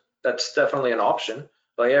sold. That's definitely an option.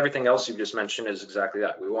 Like everything else you've just mentioned is exactly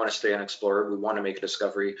that. We want to stay an explorer. We want to make a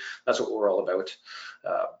discovery. That's what we're all about.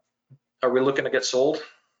 Are we looking to get sold?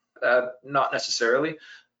 Not necessarily.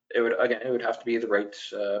 It would have to be the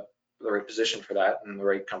right position for that, and the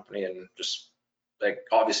right company, and just like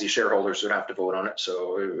obviously shareholders would have to vote on it.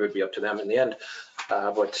 So it would be up to them in the end.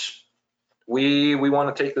 But we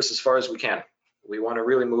want to take this as far as we can. We want to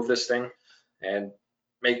really move this thing and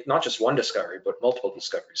make not just one discovery, but multiple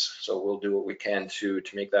discoveries. So we'll do what we can to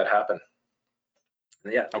make that happen.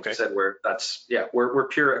 And yeah, like I said, we're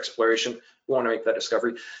pure exploration. We want to make that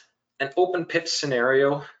discovery. An open pit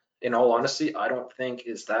scenario, in all honesty, I don't think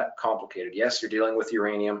is that complicated. Yes, you're dealing with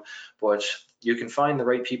uranium, but you can find the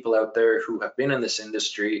right people out there who have been in this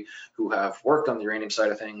industry, who have worked on the uranium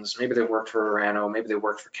side of things. Maybe they worked for Orano, maybe they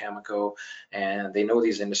worked for Cameco, and they know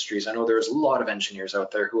these industries. I know there's a lot of engineers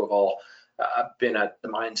out there who have all been at the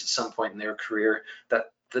mines at some point in their career, that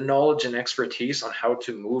the knowledge and expertise on how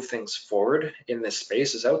to move things forward in this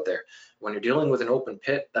space is out there. When you're dealing with an open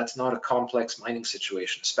pit, that's not a complex mining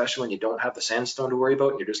situation, especially when you don't have the sandstone to worry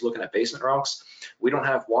about and you're just looking at basement rocks. We don't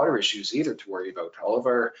have water issues either to worry about. All of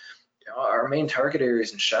our main target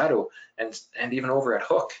areas in Shadow and even over at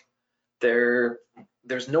Hook, there's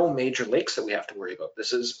no major lakes that we have to worry about.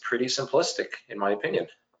 This is pretty simplistic, in my opinion.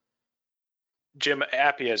 Jim,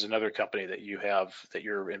 Appia is another company that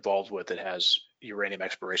you're involved with that has uranium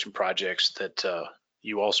exploration projects that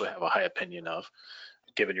you also have a high opinion of,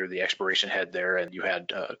 given you're the exploration head there and you had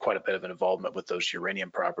quite a bit of an involvement with those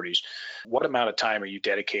uranium properties. What amount of time are you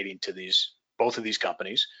dedicating to both of these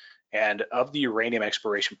companies? And of the uranium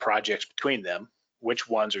exploration projects between them, which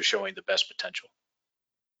ones are showing the best potential?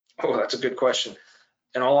 Oh, that's a good question.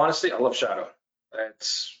 In all honesty, I love Shadow.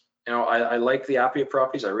 It's, I like the Appia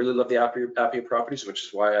properties. I really love the Appia properties, which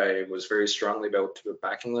is why I was very strongly about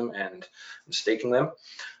backing them and staking them.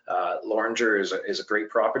 Loringer is a great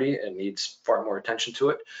property and needs far more attention to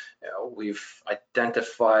it. We've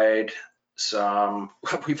identified some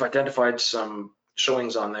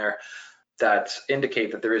showings on there that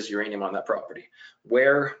indicate that there is uranium on that property.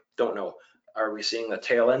 Where? Don't know. Are we seeing the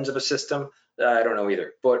tail ends of a system? I don't know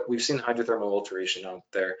either, but we've seen hydrothermal alteration out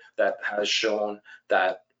there that has shown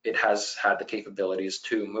that it has had the capabilities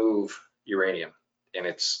to move uranium in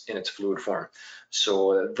its fluid form.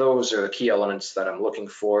 So those are the key elements that I'm looking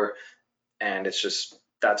for, and it's just,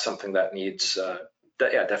 that's something that needs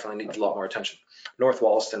definitely needs a lot more attention. North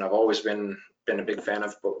Wollaston, I've always been a big fan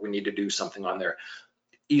of, but we need to do something on there.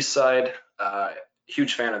 East side,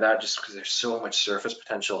 huge fan of that, just because there's so much surface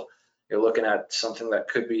potential. You're looking at something that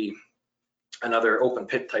could be another open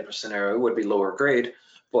pit type of scenario. It would be lower grade,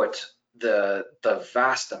 but the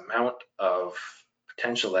vast amount of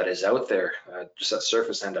potential that is out there, just at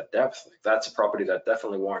surface and at depth, that's a property that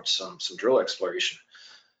definitely warrants some drill exploration.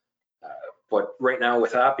 But right now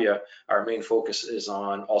with Appia, our main focus is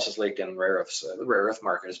on Alces Lake and rare earths. The rare earth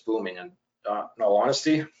market is booming, and in all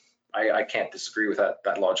honesty, I can't disagree with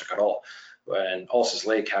that logic at all. And Alces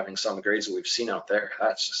Lake having some of the grades that we've seen out there,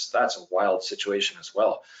 that's a wild situation as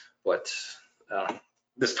well. But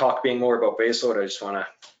this talk being more about baseload, I just want to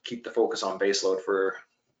keep the focus on baseload for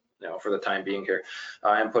the time being here.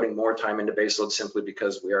 I am putting more time into baseload simply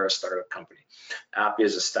because we are a startup company. Appia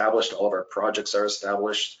is established, all of our projects are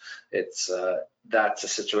established. It's that's a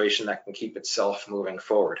situation that can keep itself moving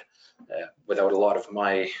forward without a lot of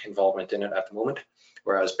my involvement in it at the moment.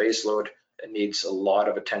 Whereas baseload, it needs a lot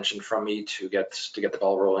of attention from me to get the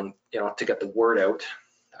ball rolling, to get the word out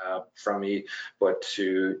from me, but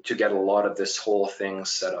to get a lot of this whole thing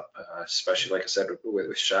set up, especially like I said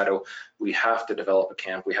with Shadow, we have to develop a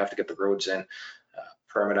camp, we have to get the roads in,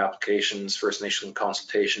 permit applications, First Nation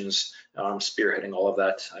consultations, spearheading all of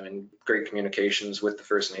that. I mean, great communications with the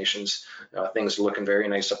First Nations. Things are looking very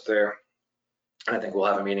nice up there, and I think we'll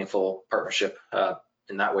have a meaningful partnership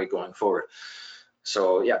in that way going forward.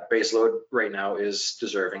 So yeah, baseload right now is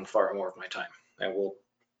deserving far more of my time, and we'll,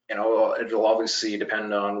 it'll obviously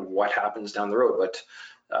depend on what happens down the road, but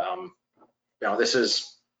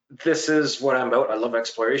this is what I'm about. I love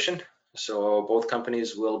exploration, so both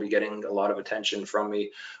companies will be getting a lot of attention from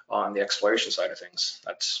me on the exploration side of things.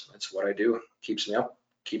 That's what I do. Keeps me up,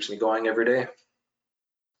 keeps me going every day.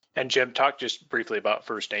 And Jim, talk just briefly about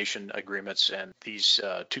First Nation agreements and these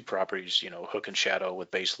two properties, Hook and Shadow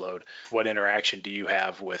with baseload. What interaction do you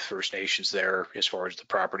have with First Nations there as far as the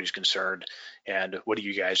property is concerned? And what are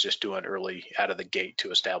you guys just doing early out of the gate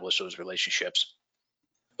to establish those relationships?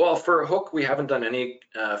 Well, for Hook, we haven't done any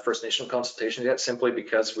First Nation consultations yet, simply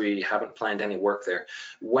because we haven't planned any work there.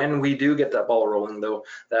 When we do get that ball rolling, though,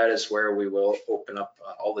 that is where we will open up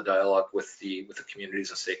all the dialogue with the communities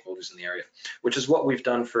and stakeholders in the area, which is what we've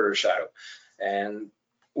done for Shadow. And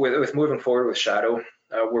with moving forward with Shadow,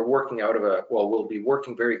 we're working we'll be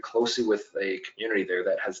working very closely with a community there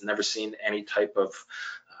that has never seen any type of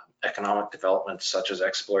economic development, such as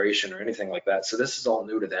exploration or anything like that. So this is all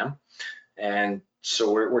new to them. And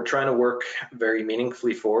so we're trying to work very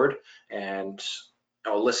meaningfully forward and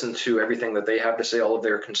listen to everything that they have to say, all of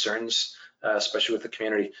their concerns, especially with the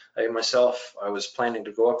community. Myself, I was planning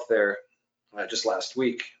to go up there just last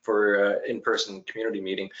week for an in-person community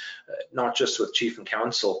meeting, not just with Chief and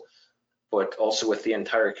Council, but also with the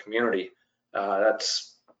entire community.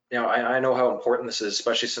 That's, I know how important this is,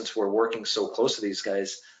 especially since we're working so close to these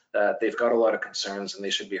guys, that they've got a lot of concerns and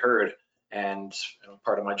they should be heard. And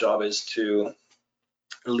part of my job is to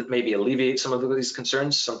maybe alleviate some of these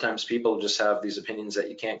concerns. Sometimes people just have these opinions that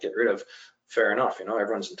you can't get rid of. Fair enough,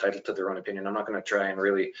 everyone's entitled to their own opinion. I'm not going to try and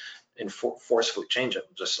really forcefully change it.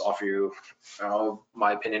 I'll just offer you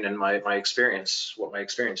my opinion and my experience, what my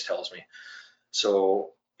experience tells me.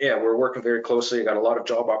 So yeah, we're working very closely. I got a lot of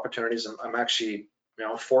job opportunities. I'm actually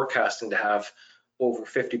forecasting to have over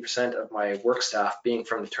 50% of my work staff being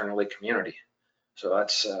from the Turner Lake community. So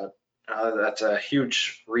that's a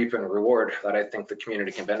huge reap and reward that I think the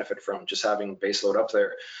community can benefit from, just having baseload up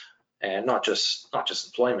there, and not just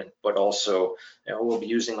employment, but also we'll be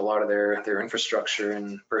using a lot of their infrastructure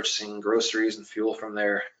and purchasing groceries and fuel from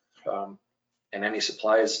there, and any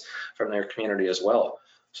supplies from their community as well.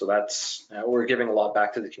 So that's we're giving a lot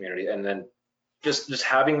back to the community, and then just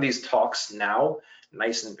having these talks now,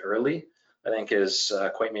 nice and early, I think is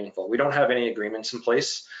quite meaningful. We don't have any agreements in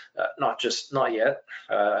place, not yet.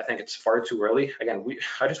 I think it's far too early. Again,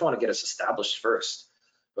 I just want to get us established first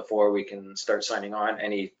before we can start signing on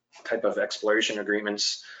any type of exploration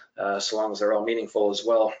agreements, so long as they're all meaningful as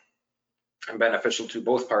well and beneficial to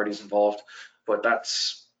both parties involved. But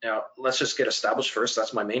that's, let's just get established first.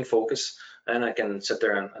 That's my main focus. And I can sit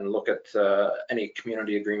there and look at any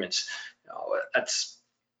community agreements. That's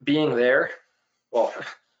being there. Well,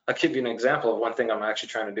 I'll give you an example of one thing I'm actually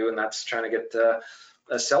trying to do, and that's trying to get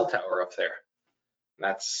a cell tower up there.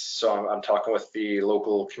 So I'm talking with the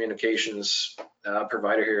local communications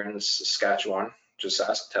provider here in Saskatchewan, just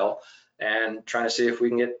SaskTel, and trying to see if we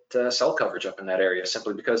can get cell coverage up in that area,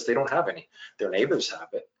 simply because they don't have any. Their neighbors have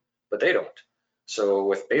it, but they don't. So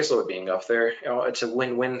with baseload being up there, it's a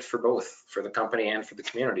win-win for both, for the company and for the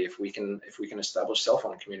community, if we can establish cell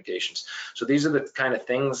phone communications. So these are the kind of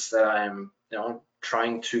things that I'm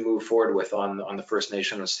trying to move forward with on the First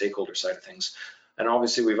Nation and stakeholder side of things. And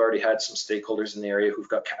obviously, we've already had some stakeholders in the area who've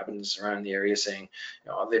got cabins around the area saying,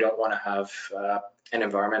 they don't want to have an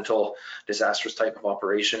environmental disastrous type of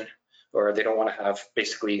operation, or they don't want to have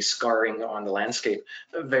basically scarring on the landscape.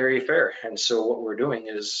 Very fair. And so what we're doing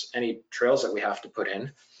is any trails that we have to put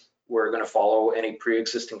in, we're going to follow any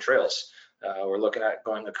pre-existing trails. We're looking at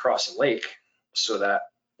going across a lake so that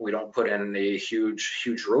we don't put in a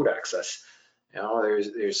huge road access.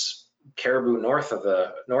 There's caribou north of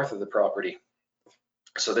the property.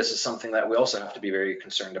 So this is something that we also have to be very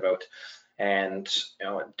concerned about, and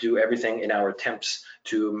do everything in our attempts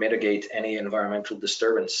to mitigate any environmental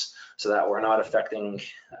disturbance, so that we're not affecting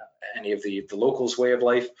any of the locals' way of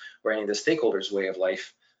life or any of the stakeholders' way of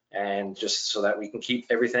life, and just so that we can keep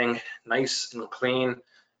everything nice and clean,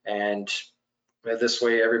 and this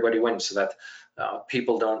way everybody wins, so that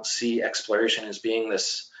people don't see exploration as being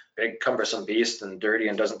this big cumbersome beast and dirty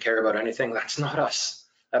and doesn't care about anything. That's not us.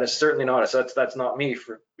 That is certainly not us. That's not me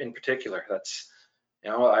in particular. That's,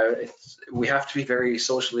 we have to be very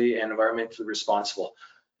socially and environmentally responsible,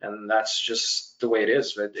 and that's just the way it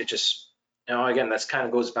is. But it just, again, that's kind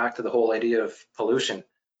of goes back to the whole idea of pollution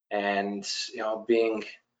and being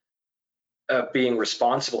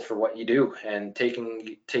responsible for what you do, and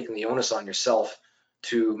taking the onus on yourself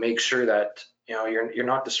to make sure that you're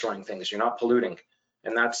not destroying things, you're not polluting,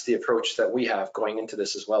 and that's the approach that we have going into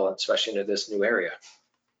this as well, especially into this new area.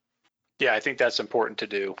 Yeah, I think that's important to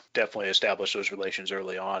do. Definitely establish those relations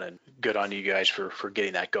early on, and good on you guys for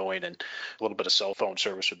getting that going. And a little bit of cell phone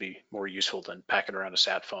service would be more useful than packing around a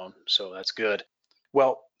sat phone. So that's good.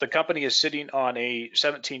 Well, the company is sitting on a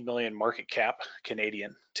 17 million market cap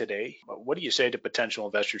Canadian today. What do you say to potential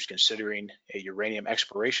investors considering a uranium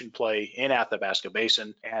exploration play in Athabasca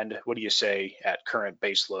Basin? And what do you say at current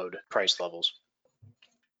baseload price levels?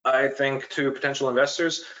 I think to potential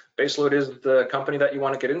investors, baseload is the company that you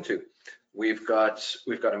want to get into. We've got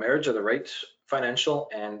a marriage of the right financial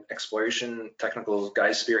and exploration technical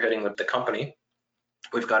guys spearheading the company.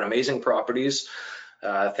 We've got amazing properties,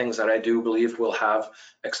 things that I do believe will have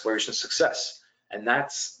exploration success. And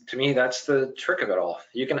that's, to me, that's the trick of it all.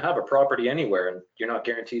 You can have a property anywhere and you're not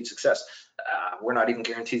guaranteed success. We're not even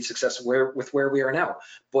guaranteed success with where we are now.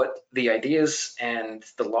 But the ideas and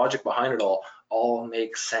the logic behind it all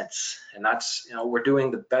make sense. And that's, we're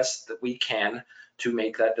doing the best that we can to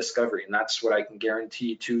make that discovery. And that's what I can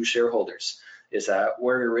guarantee to shareholders, is that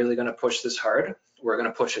we're really going to push this hard. We're going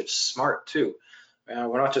to push it smart too.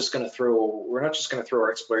 We're not just going to throw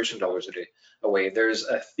our exploration dollars away. There's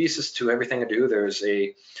a thesis to everything I do. There's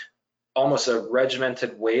almost a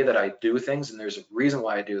regimented way that I do things, and there's a reason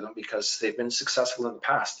why I do them, because they've been successful in the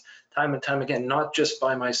past, time and time again, not just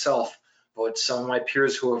by myself, but some of my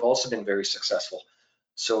peers who have also been very successful.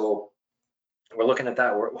 So we're looking at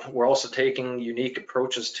that. We're also taking unique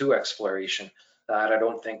approaches to exploration that I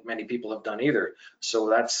don't think many people have done either. So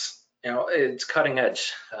that's, it's cutting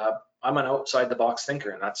edge. I'm an outside the box thinker,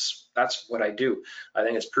 and that's what I do. I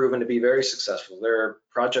think it's proven to be very successful. There are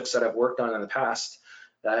projects that I've worked on in the past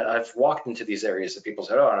that I've walked into these areas that people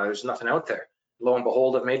said, oh, no, there's nothing out there. Lo and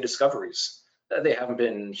behold, I've made discoveries. They haven't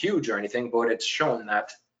been huge or anything, but it's shown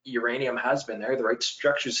that uranium has been there, the right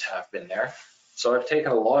structures have been there. So I've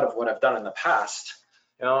taken a lot of what I've done in the past,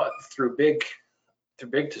 through big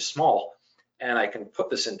to small, and I can put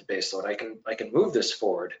this into baseload. I can move this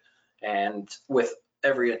forward, and with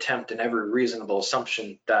every attempt and every reasonable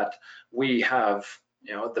assumption that we have,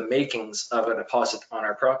 the makings of a deposit on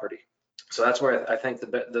our property. So that's where I think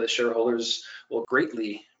the shareholders will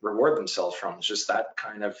greatly reward themselves from, just that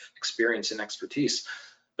kind of experience and expertise.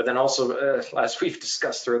 But then also, as we've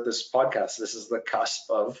discussed throughout this podcast, this is the cusp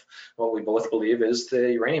of what we both believe is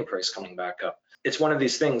the uranium price coming back up. It's one of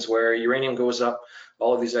these things where uranium goes up,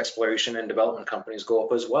 all of these exploration and development companies go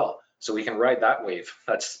up as well. So we can ride that wave.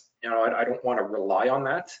 That's, I don't want to rely on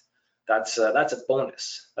that. That's a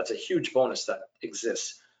bonus. That's a huge bonus that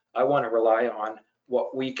exists. I want to rely on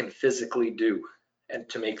what we can physically do and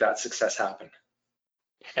to make that success happen.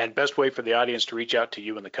 And best way for the audience to reach out to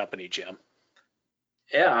you and the company, Jim?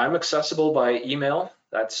 Yeah, I'm accessible by email.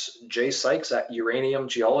 That's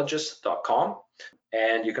jsykes@uraniumgeologist.com.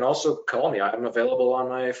 And you can also call me. I'm available on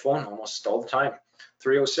my phone almost all the time,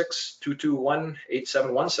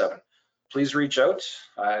 306-221-8717. Please reach out.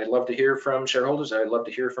 I'd love to hear from shareholders. I'd love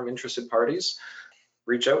to hear from interested parties.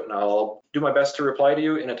 Reach out and I'll do my best to reply to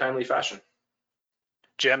you in a timely fashion.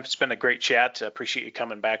 Jim, it's been a great chat. Appreciate you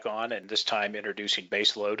coming back on and this time introducing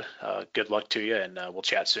Baseload. Good luck to you, and we'll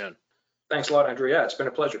chat soon. Thanks a lot, Andrew. Yeah, it's been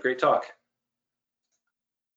a pleasure. Great talk.